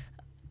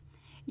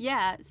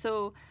 Yeah,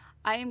 so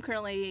I am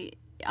currently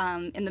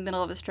in the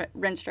middle of a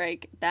rent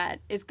strike that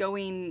is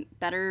going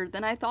better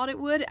than I thought it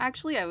would.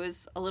 Actually, I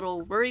was a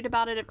little worried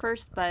about it at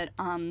first, but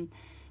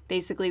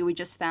basically we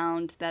just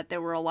found that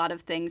there were a lot of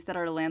things that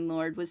our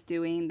landlord was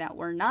doing that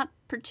were not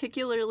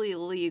particularly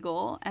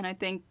legal. And I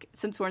think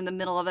since we're in the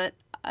middle of it,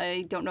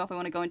 I don't know if I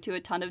want to go into a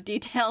ton of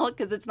detail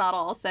because it's not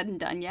all said and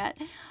done yet.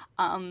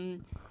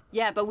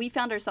 Yeah, but we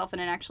found ourselves in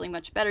an actually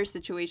much better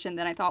situation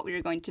than I thought we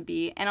were going to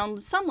be. And on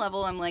some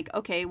level, I'm like,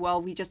 okay,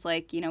 well, we just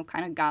like,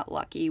 kind of got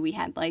lucky. We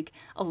had like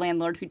a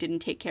landlord who didn't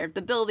take care of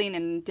the building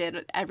and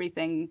did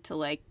everything to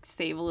like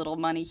save a little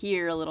money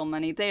here, a little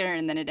money there.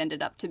 And then it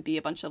ended up to be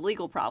a bunch of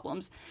legal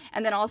problems.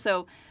 And then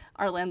also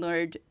our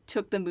landlord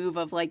took the move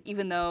of like,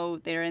 even though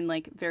they're in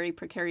like very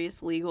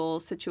precarious legal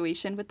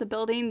situation with the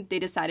building, they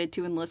decided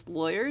to enlist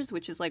lawyers,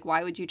 which is like,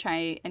 why would you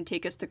try and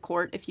take us to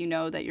court if you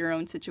know that your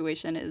own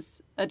situation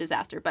is a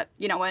disaster? But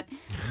you know what?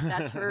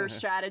 That's her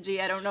strategy.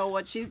 I don't know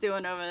what she's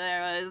doing over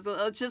there.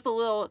 It's just a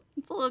little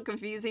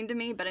confusing to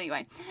me. But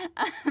anyway,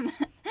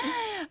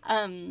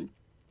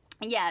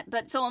 yeah,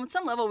 but so on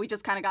some level, we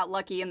just kind of got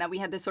lucky in that we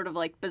had this sort of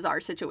like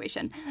bizarre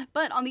situation.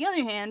 But on the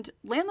other hand,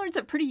 landlords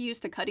are pretty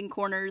used to cutting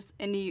corners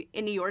in New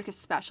York,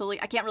 especially.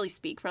 I can't really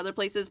speak for other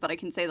places, but I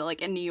can say that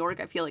like in New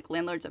York, I feel like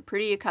landlords are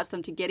pretty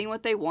accustomed to getting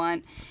what they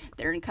want.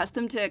 They're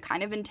accustomed to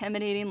kind of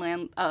intimidating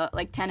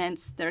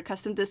tenants. They're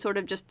accustomed to sort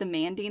of just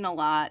demanding a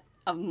lot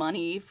of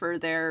money for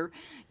their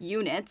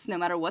units, no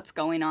matter what's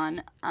going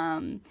on.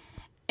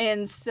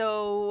 And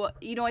so,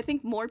 I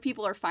think more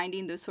people are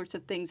finding those sorts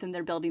of things in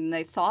their building than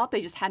they thought.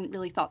 They just hadn't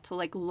really thought to,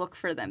 like, look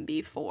for them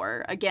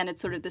before. Again, it's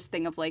sort of this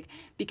thing of, like,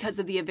 because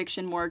of the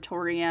eviction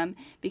moratorium,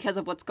 because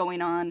of what's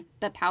going on,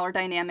 the power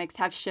dynamics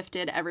have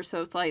shifted ever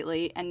so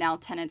slightly, and now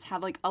tenants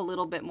have, like, a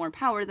little bit more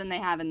power than they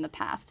have in the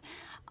past.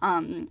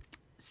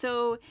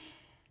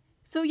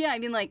 So yeah, I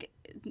mean, like,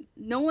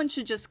 no one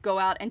should just go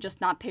out and just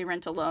not pay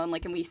rent alone.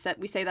 Like, and we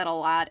say that a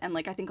lot. And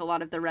like, I think a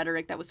lot of the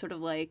rhetoric that was sort of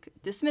like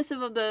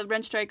dismissive of the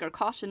rent strike or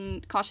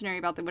cautionary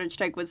about the rent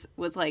strike was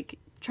like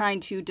trying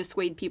to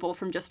dissuade people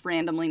from just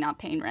randomly not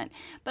paying rent.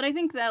 But I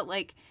think that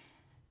like,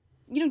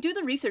 do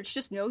the research,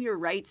 just know your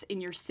rights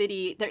in your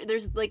city.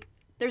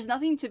 There's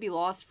nothing to be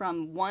lost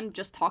from, one,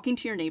 just talking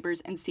to your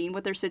neighbors and seeing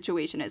what their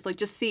situation is. Like,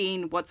 just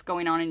seeing what's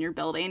going on in your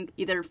building,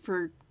 either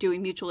for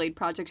doing mutual aid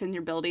projects in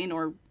your building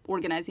or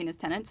organizing as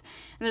tenants.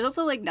 And there's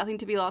also, like, nothing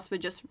to be lost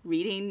with just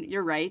reading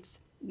your rights,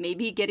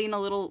 maybe getting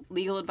a little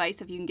legal advice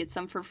if you can get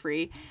some for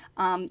free.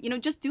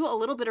 Just do a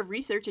little bit of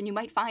research, and you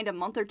might find a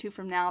month or two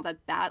from now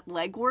that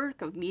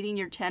legwork of meeting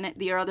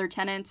your other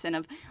tenants and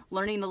of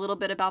learning a little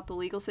bit about the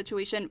legal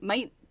situation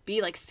might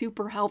be like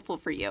super helpful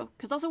for you.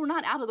 Because also we're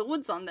not out of the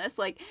woods on this.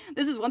 Like,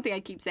 this is one thing I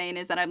keep saying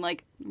is that I'm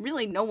like,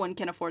 really no one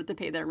can afford to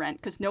pay their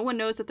rent because no one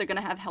knows if they're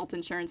going to have health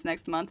insurance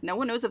next month. No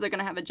one knows if they're going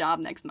to have a job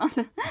next month.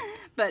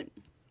 But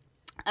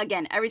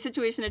again, every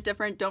situation is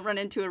different. Don't run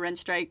into a rent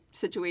strike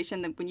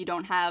situation that when you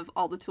don't have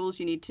all the tools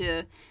you need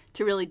to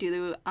really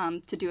do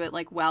it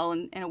like well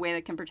and in a way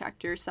that can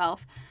protect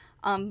yourself.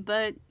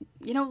 But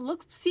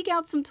seek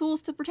out some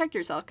tools to protect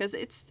yourself because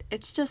it's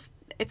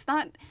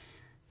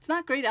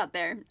not great out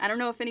there. I don't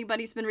know if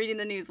anybody's been reading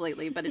the news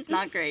lately, but it's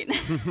not great.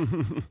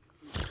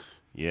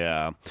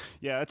 Yeah,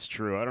 that's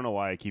true. I don't know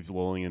why I keep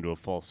lulling into a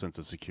false sense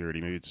of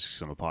security. Maybe it's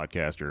because I'm a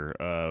podcaster.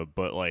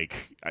 But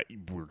like,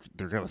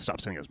 they're gonna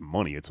stop sending us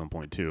money at some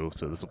point too,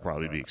 so this will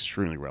probably be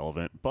extremely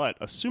relevant. But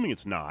assuming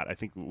it's not, I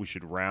think we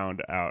should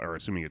round out, or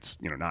assuming it's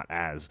not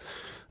as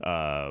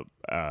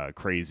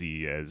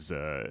crazy as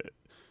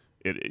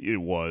it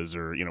was,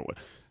 or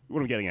what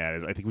I'm getting at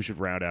is I think we should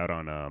round out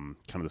on kind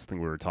of this thing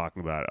we were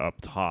talking about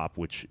up top,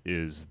 which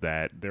is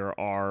that there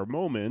are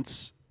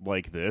moments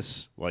like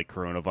this, like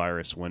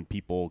coronavirus, when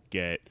people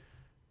get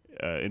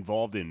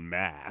involved in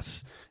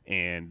mass,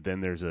 and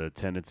then there's a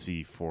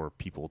tendency for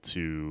people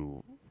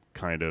to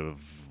kind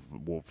of,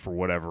 for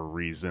whatever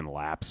reason,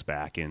 lapse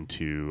back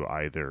into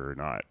either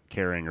not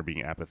caring or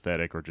being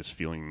apathetic or just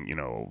feeling,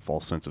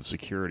 false sense of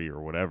security or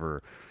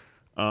whatever.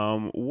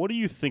 What do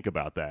you think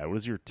about that? What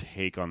is your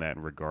take on that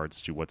in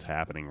regards to what's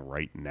happening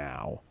right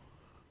now?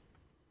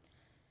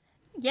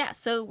 Yeah,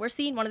 so we're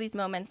seeing one of these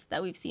moments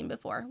that we've seen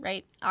before,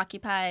 right?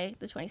 Occupy,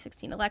 the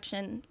 2016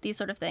 election, these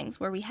sort of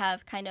things where we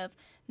have kind of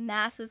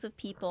masses of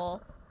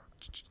people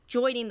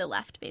joining the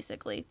left,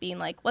 basically, being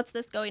like, what's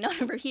this going on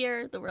over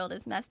here? The world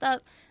is messed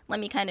up.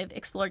 Let me kind of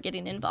explore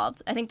getting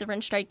involved. I think the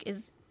rent strike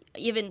is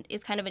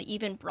kind of an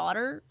even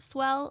broader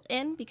swell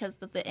in because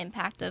of the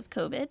impact of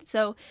COVID.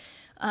 So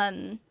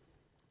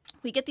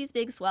we get these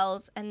big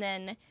swells, and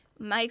then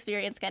my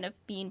experience kind of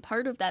being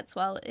part of that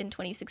swell in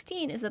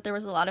 2016 is that there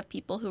was a lot of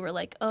people who were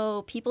like,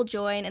 oh, people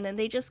join and then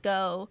they just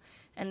go,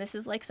 and this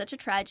is like such a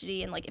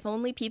tragedy, and like if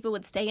only people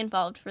would stay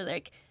involved for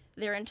like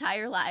their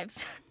entire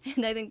lives.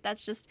 And I think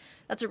that's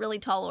a really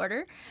tall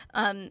order.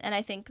 And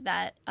I think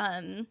that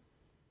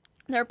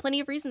there are plenty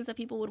of reasons that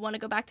people would want to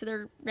go back to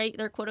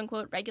their quote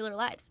unquote regular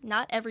lives.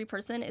 Not every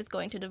person is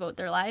going to devote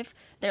their life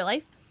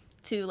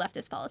to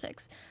leftist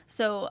politics.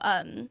 So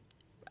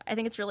I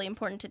think it's really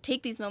important to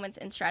take these moments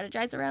and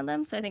strategize around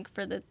them. So I think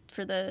for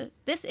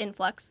this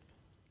influx,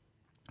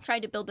 try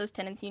to build those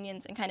tenants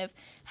unions and kind of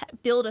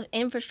build an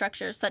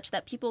infrastructure such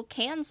that people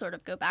can sort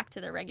of go back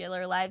to their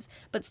regular lives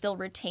but still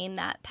retain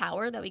that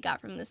power that we got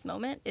from this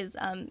moment is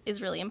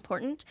really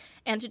important.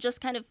 And to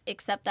just kind of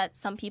accept that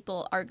some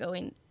people are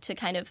going to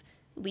kind of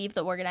leave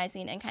the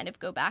organizing and kind of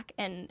go back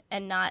and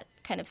not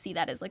kind of see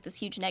that as like this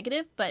huge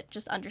negative, but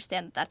just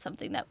understand that that's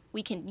something that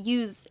we can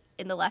use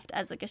in the left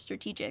as like a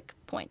strategic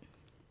point.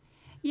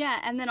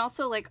 Yeah, and then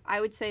also, like, I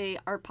would say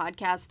our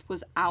podcast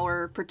was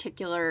our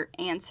particular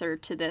answer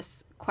to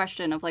this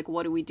question of, like,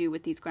 what do we do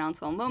with these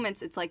groundswell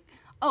moments? It's like,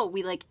 oh,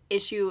 we, like,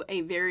 issue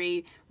a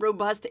very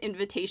robust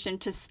invitation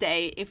to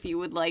stay if you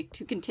would like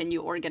to continue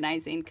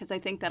organizing. Because I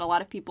think that a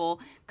lot of people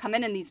come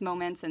in these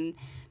moments and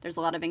there's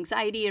a lot of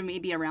anxiety and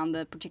maybe around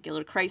the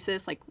particular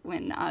crisis. Like,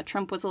 when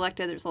Trump was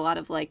elected, there's a lot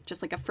of, like,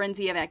 just, like, a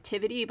frenzy of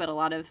activity, but a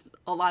lot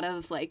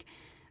of like,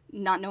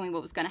 not knowing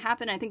what was going to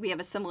happen. I think we have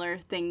a similar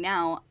thing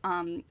now.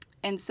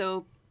 And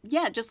so,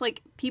 yeah, just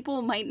like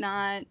people might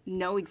not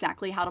know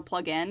exactly how to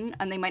plug in,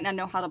 and they might not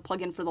know how to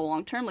plug in for the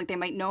long term. Like they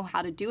might know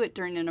how to do it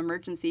during an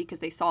emergency because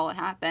they saw it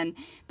happen,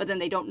 but then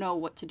they don't know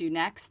what to do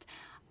next.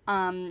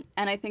 And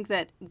I think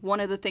that one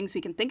of the things we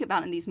can think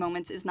about in these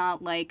moments is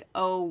not like,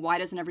 oh, why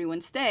doesn't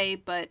everyone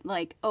stay? But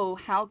like, oh,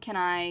 how can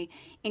I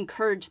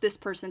encourage this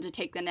person to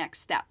take the next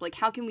step? Like,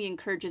 how can we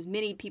encourage as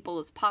many people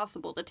as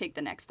possible to take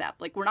the next step?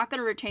 Like, we're not going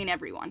to retain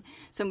everyone.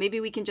 So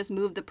maybe we can just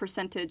move the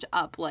percentage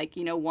up, like,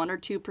 1 or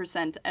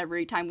 2%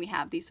 every time we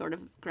have these sort of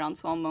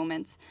groundswell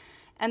moments.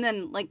 And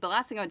then, like, the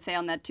last thing I would say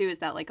on that, too, is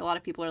that, like, a lot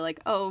of people are like,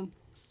 oh,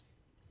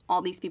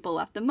 all these people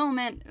left the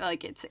moment.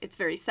 Like, it's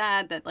very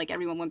sad that, like,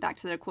 everyone went back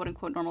to their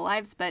quote-unquote normal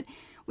lives. But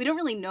we don't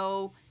really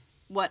know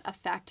what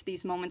effect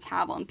these moments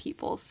have on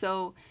people.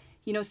 So,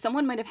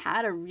 someone might have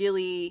had a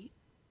really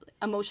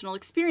emotional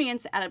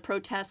experience at a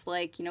protest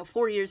like,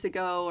 4 years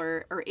ago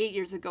or 8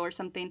 years ago or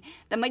something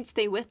that might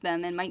stay with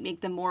them and might make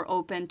them more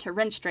open to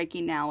rent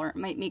striking now, or it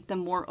might make them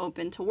more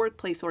open to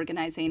workplace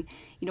organizing.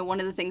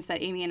 One of the things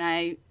that Amy and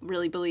I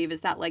really believe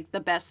is that, like, the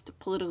best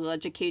political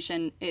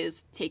education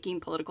is taking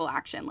political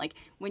action. Like,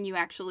 when you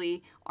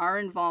actually are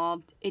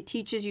involved, it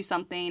teaches you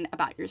something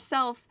about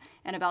yourself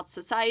and about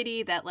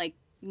society that, like,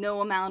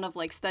 no amount of,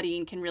 like,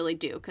 studying can really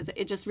do, because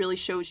it just really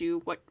shows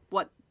you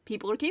what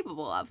people are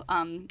capable of,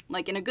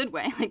 like in a good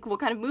way, like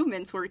what kind of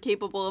movements we're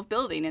capable of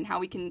building and how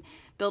we can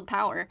build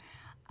power.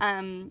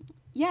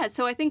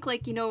 So I think,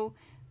 like,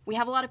 we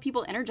have a lot of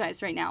people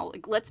energized right now.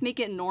 Like, let's make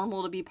it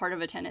normal to be part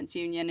of a tenants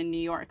union in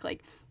New York.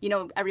 Like,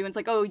 everyone's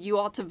like, oh, you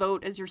ought to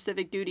vote as your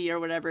civic duty or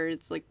whatever.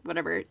 It's like,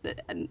 whatever.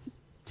 And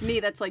to me,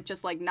 that's like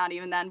just like not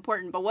even that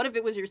important. But what if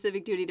it was your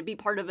civic duty to be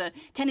part of a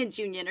tenants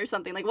union or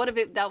something? Like, what if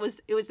it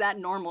was that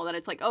normal that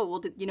it's like, oh,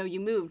 well, you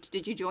moved.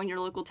 Did you join your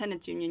local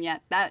tenants union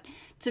yet? That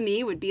to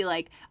me would be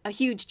like a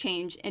huge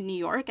change in New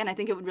York, and I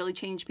think it would really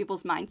change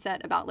people's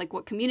mindset about like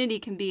what community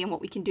can be and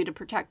what we can do to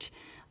protect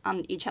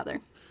each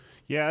other.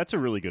 Yeah, that's a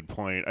really good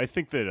point. I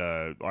think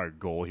that our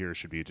goal here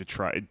should be to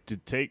try to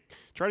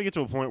get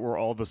to a point where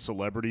all the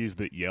celebrities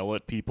that yell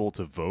at people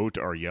to vote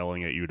are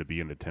yelling at you to be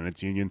in a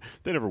tenants union.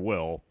 They never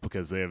will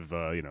because they have,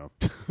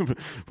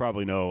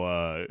 probably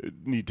no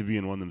need to be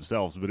in one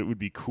themselves. But it would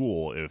be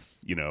cool if,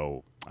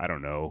 I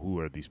don't know, who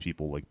are these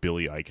people? Like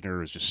Billy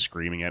Eichner is just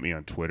screaming at me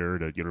on Twitter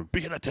to,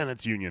 be in a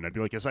tenants union. I'd be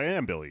like, yes, I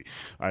am, Billy.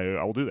 I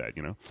will do that,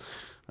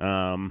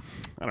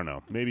 I don't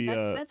know. Maybe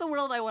that's a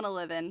world I want to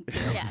live in.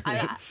 Yeah,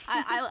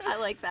 I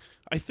like that.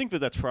 I think that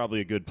that's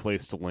probably a good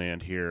place to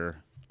land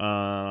here.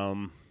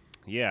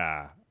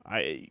 Yeah,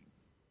 I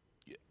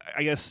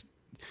guess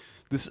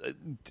this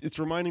it's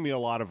reminding me a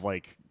lot of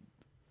like,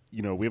 we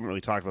haven't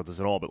really talked about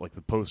this at all, but like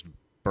the post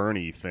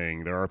Bernie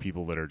thing, there are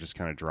people that are just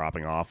kind of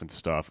dropping off and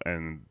stuff,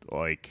 and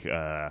like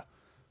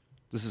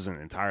this isn't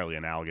entirely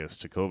analogous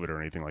to COVID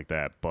or anything like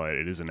that, but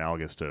it is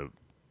analogous to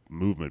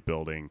movement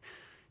building.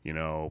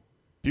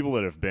 People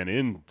that have been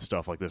in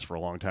stuff like this for a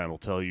long time will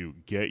tell you,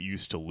 get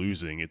used to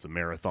losing. It's a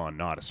marathon,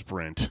 not a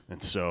sprint. And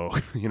so,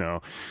 you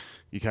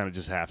kind of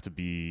just have to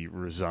be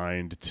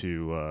resigned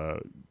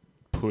to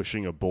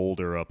pushing a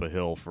boulder up a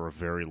hill for a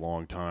very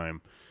long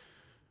time.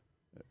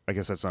 I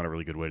guess that's not a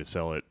really good way to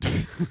sell it.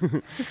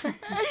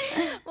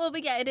 Well,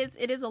 but yeah,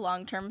 it is a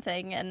long-term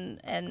thing,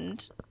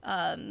 and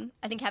I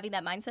think having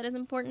that mindset is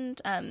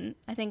important. I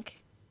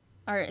think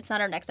it's not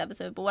our next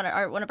episode, but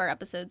one of our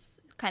episodes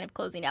kind of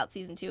closing out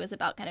season 2 is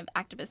about kind of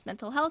activist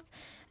mental health,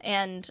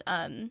 and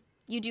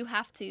you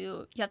have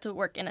to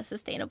work in a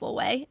sustainable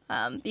way,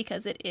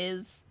 because it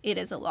is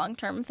a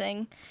long-term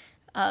thing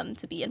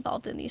to be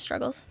involved in these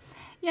struggles.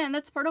 Yeah, and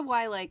that's part of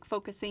why like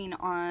focusing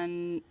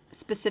on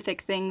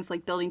specific things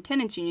like building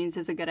tenants unions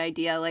is a good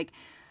idea. Like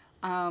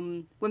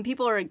when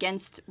people are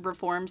against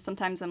reform,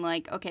 sometimes I'm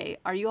like, okay,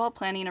 are you all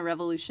planning a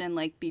revolution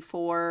like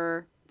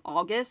before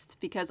August?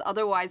 Because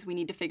otherwise we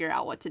need to figure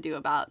out what to do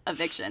about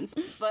evictions.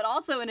 But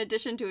also in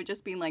addition to it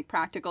just being like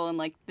practical and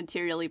like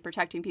materially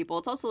protecting people,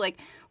 it's also like,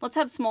 let's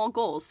have small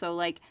goals. So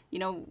like,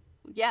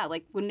 yeah,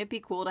 like wouldn't it be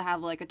cool to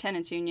have like a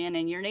tenants union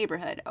in your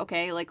neighborhood?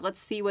 Okay, like let's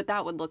see what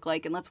that would look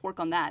like and let's work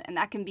on that. And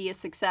that can be a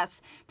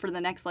success for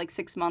the next like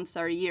 6 months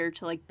or a year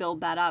to like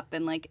build that up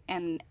and like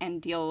and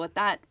deal with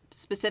that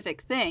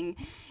specific thing.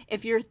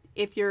 If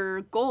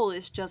your goal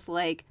is just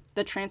like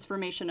the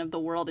transformation of the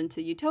world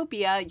into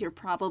utopia, you're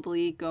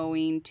probably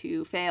going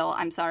to fail.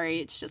 I'm sorry,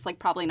 it's just like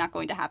probably not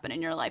going to happen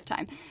in your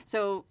lifetime.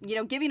 So,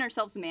 giving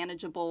ourselves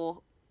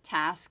manageable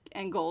tasks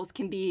and goals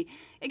can be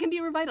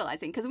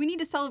revitalizing, because we need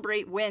to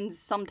celebrate wins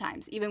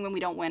sometimes. Even when we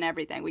don't win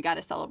everything, we got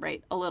to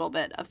celebrate a little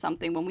bit of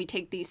something when we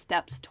take these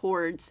steps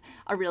towards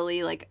a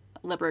really like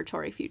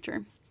liberatory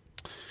future.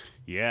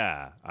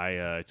 Yeah,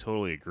 I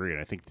totally agree,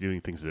 and I think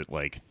doing things at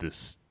like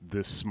this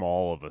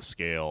small of a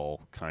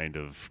scale kind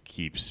of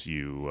keeps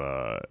you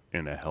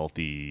in a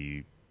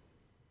healthy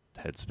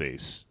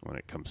headspace when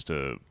it comes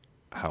to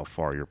how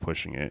far you're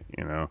pushing it.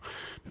 People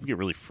get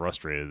really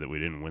frustrated that we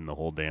didn't win the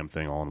whole damn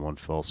thing all in one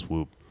fell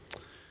swoop.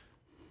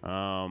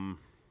 All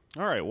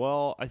right,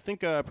 well, I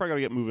think I probably got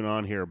to get moving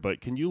on here, but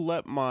can you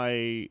let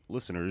my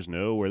listeners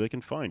know where they can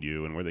find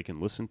you and where they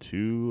can listen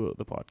to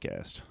the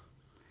podcast?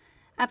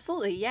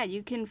 Absolutely, yeah.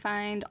 You can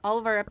find all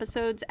of our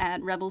episodes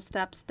at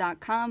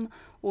rebelsteps.com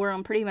or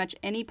on pretty much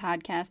any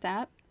podcast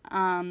app.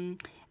 And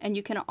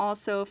you can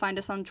also find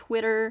us on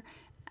Twitter,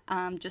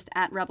 just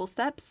at Rebel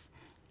Steps.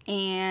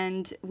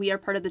 And we are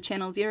part of the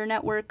Channel Zero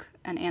Network,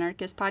 an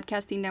anarchist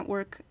podcasting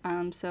network.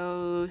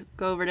 So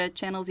go over to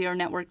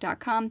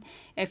channelzeronetwork.com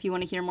if you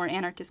want to hear more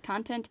anarchist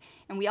content.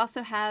 And we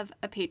also have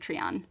a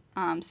Patreon,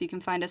 so you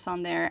can find us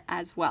on there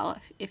as well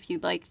if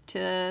you'd like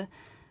to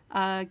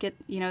get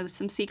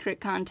some secret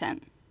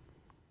content.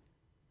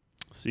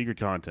 Secret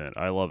content.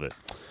 I love it.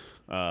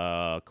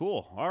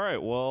 Cool. All right.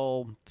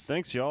 Well,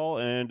 thanks, y'all,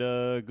 and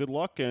good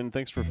luck, and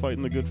thanks for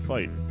fighting the good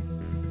fight.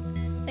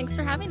 Thanks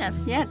for having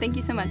us. Yeah, thank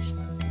you so much.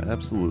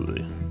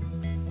 Absolutely.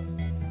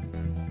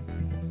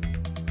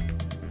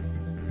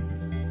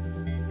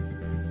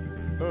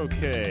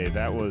 Okay,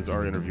 that was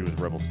our interview with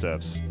Rebel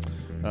Steps.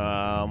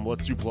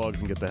 Let's do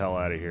plugs and get the hell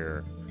out of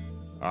here.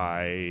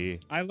 I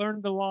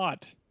learned a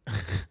lot.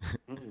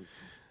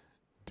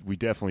 We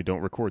definitely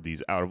don't record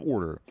these out of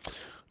order.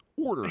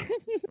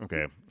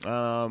 Okay.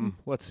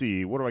 Let's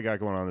see. What do I got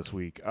going on this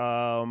week?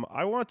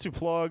 I want to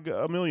plug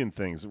a million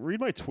things. Read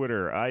my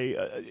Twitter. I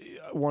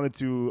wanted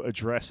to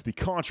address the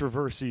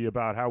controversy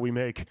about how we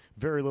make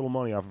very little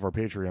money off of our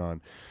Patreon.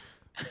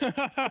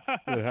 That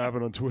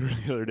happened on Twitter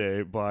the other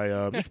day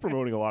by just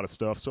promoting a lot of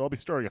stuff. So I'll be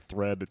starting a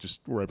thread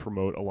where I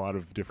promote a lot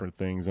of different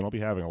things, and I'll be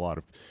having a lot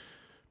of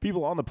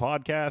people on the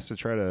podcast to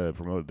try to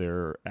promote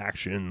their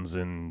actions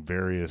and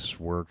various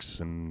works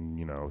and,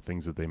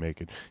 things that they make,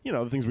 and,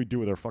 the things we do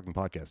with our fucking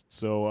podcast.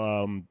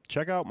 So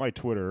check out my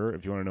Twitter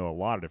if you want to know a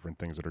lot of different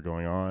things that are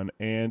going on.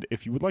 And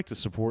if you would like to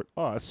support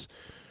us,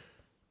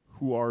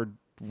 we're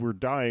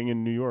dying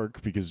in New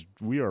York because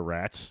we are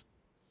rats.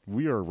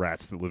 We are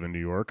rats that live in New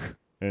York.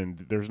 And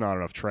there's not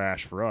enough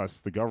trash for us.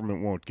 The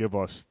government won't give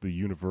us the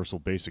universal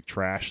basic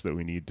trash that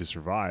we need to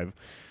survive.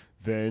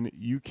 Then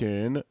you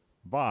can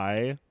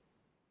buy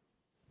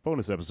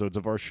bonus episodes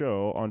of our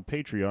show on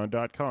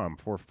patreon.com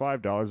for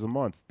 $5 a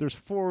month. There's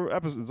 4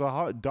 episodes,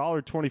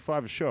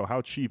 $1.25 a show.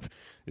 How cheap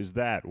is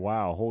that?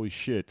 Wow, holy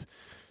shit.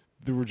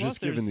 We're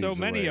just giving these There's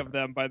so many away. of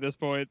them by this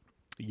point.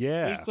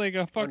 Yeah. There's like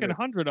a fucking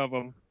 100 of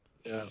them.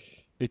 Yeah.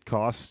 It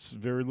costs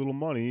very little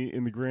money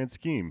in the grand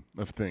scheme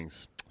of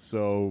things.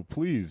 So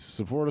please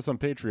support us on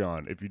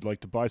Patreon. If you'd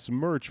like to buy some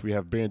merch, we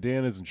have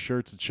bandanas and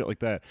shirts and shit like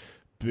that.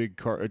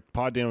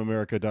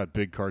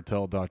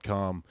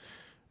 Poddamnamerica.bigcartel.com.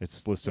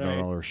 It's listed on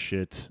all our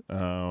shit.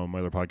 My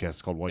other podcast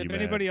is called Why You If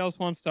Mad. anybody else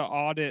wants to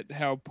audit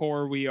how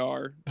poor we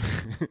are,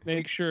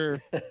 make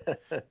sure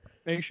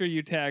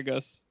you tag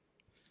us.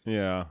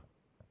 Yeah.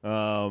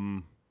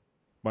 My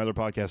other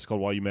podcast is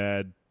called Why You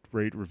Mad.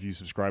 Rate, review,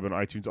 subscribe on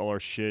iTunes, all our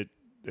shit.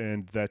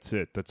 And that's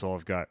it. That's all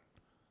I've got.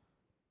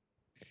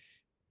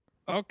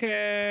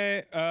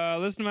 Okay,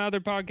 listen to my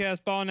other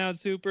podcast, Ballin' Out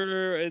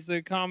Super. It's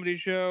a comedy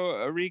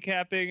show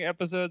recapping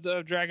episodes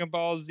of Dragon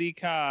Ball Z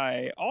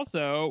Kai.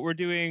 Also, we're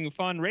doing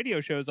fun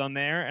radio shows on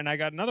there, and I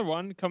got another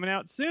one coming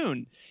out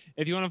soon.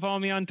 If you want to follow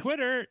me on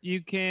Twitter,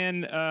 you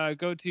can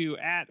go to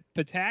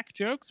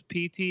 @Patak_jokes,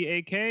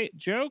 PTAK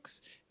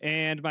jokes,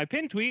 and my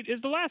pin tweet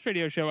is the last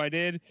radio show I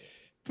did,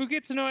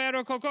 Fukitsu no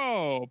Ero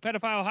Koko,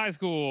 Pedophile High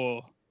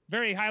School.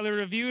 Very highly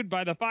reviewed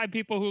by the 5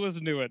 people who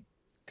listen to it.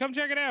 Come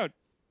check it out.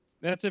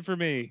 That's it for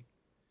me.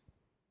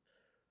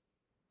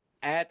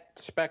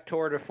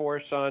 @Spector to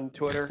Force on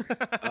Twitter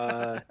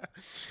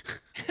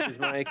is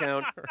my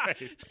account.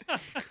 Right.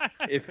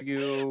 If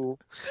you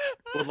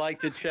would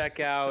like to check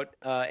out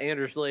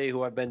Anders Lee,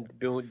 who I've been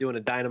doing a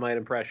dynamite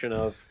impression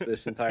of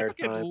this entire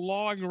Fucking time,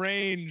 long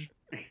range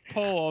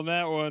pull on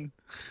that one.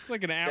 It's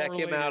like an hour. check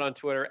him later. out on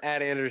Twitter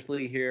 @Anders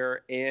Lee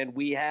here. And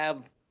we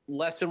have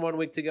less than 1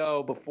 week to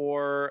go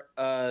before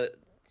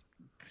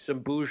some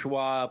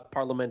bourgeois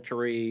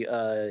parliamentary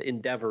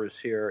endeavors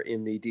here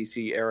in the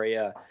D.C.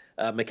 area.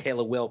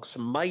 Michaela Wilkes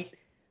might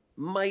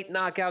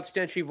knock out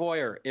Stacey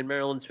Voyer in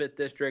Maryland's 5th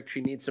District.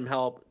 She needs some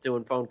help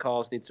doing phone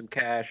calls, needs some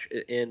cash.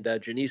 And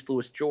Janice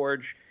Lewis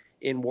George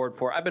in Ward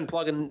 4. I've been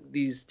plugging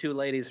these 2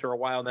 ladies for a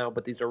while now,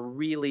 but these are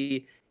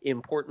really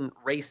important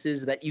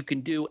races that you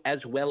can do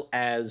as well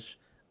as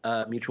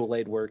mutual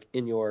aid work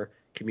in your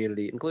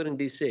community, including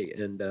D.C.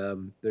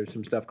 And there's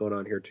some stuff going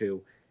on here,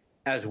 too,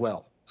 as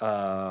well.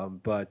 Yeah,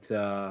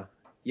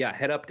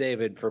 hit up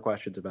David for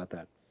questions about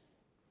that.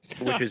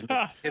 Which is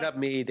hit up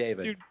me,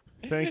 David. Dude,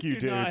 Thank you,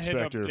 Do not David hit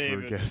up Spector, for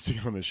David. guesting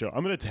on the show.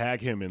 I'm going to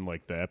tag him in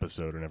like the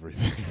episode and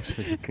everything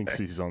so he thinks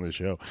he's on the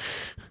show.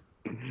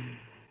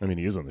 I mean,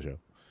 he is on the show.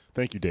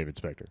 Thank you, David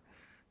Spector.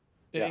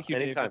 Thank you,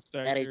 anytime. David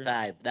Spector.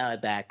 Anytime. Now I'm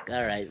back.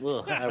 All right.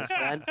 Woo, that was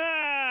fun.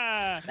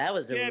 That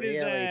was a Get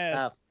his really ass.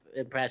 tough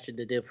impression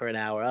to do for an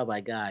hour. Oh,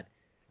 my God.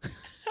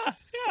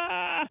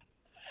 All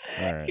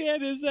right.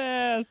 Get his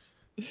ass.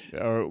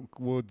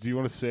 Well, do you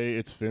want to say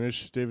it's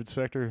finished, David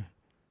Spector?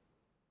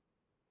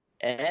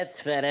 It's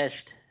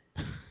finished.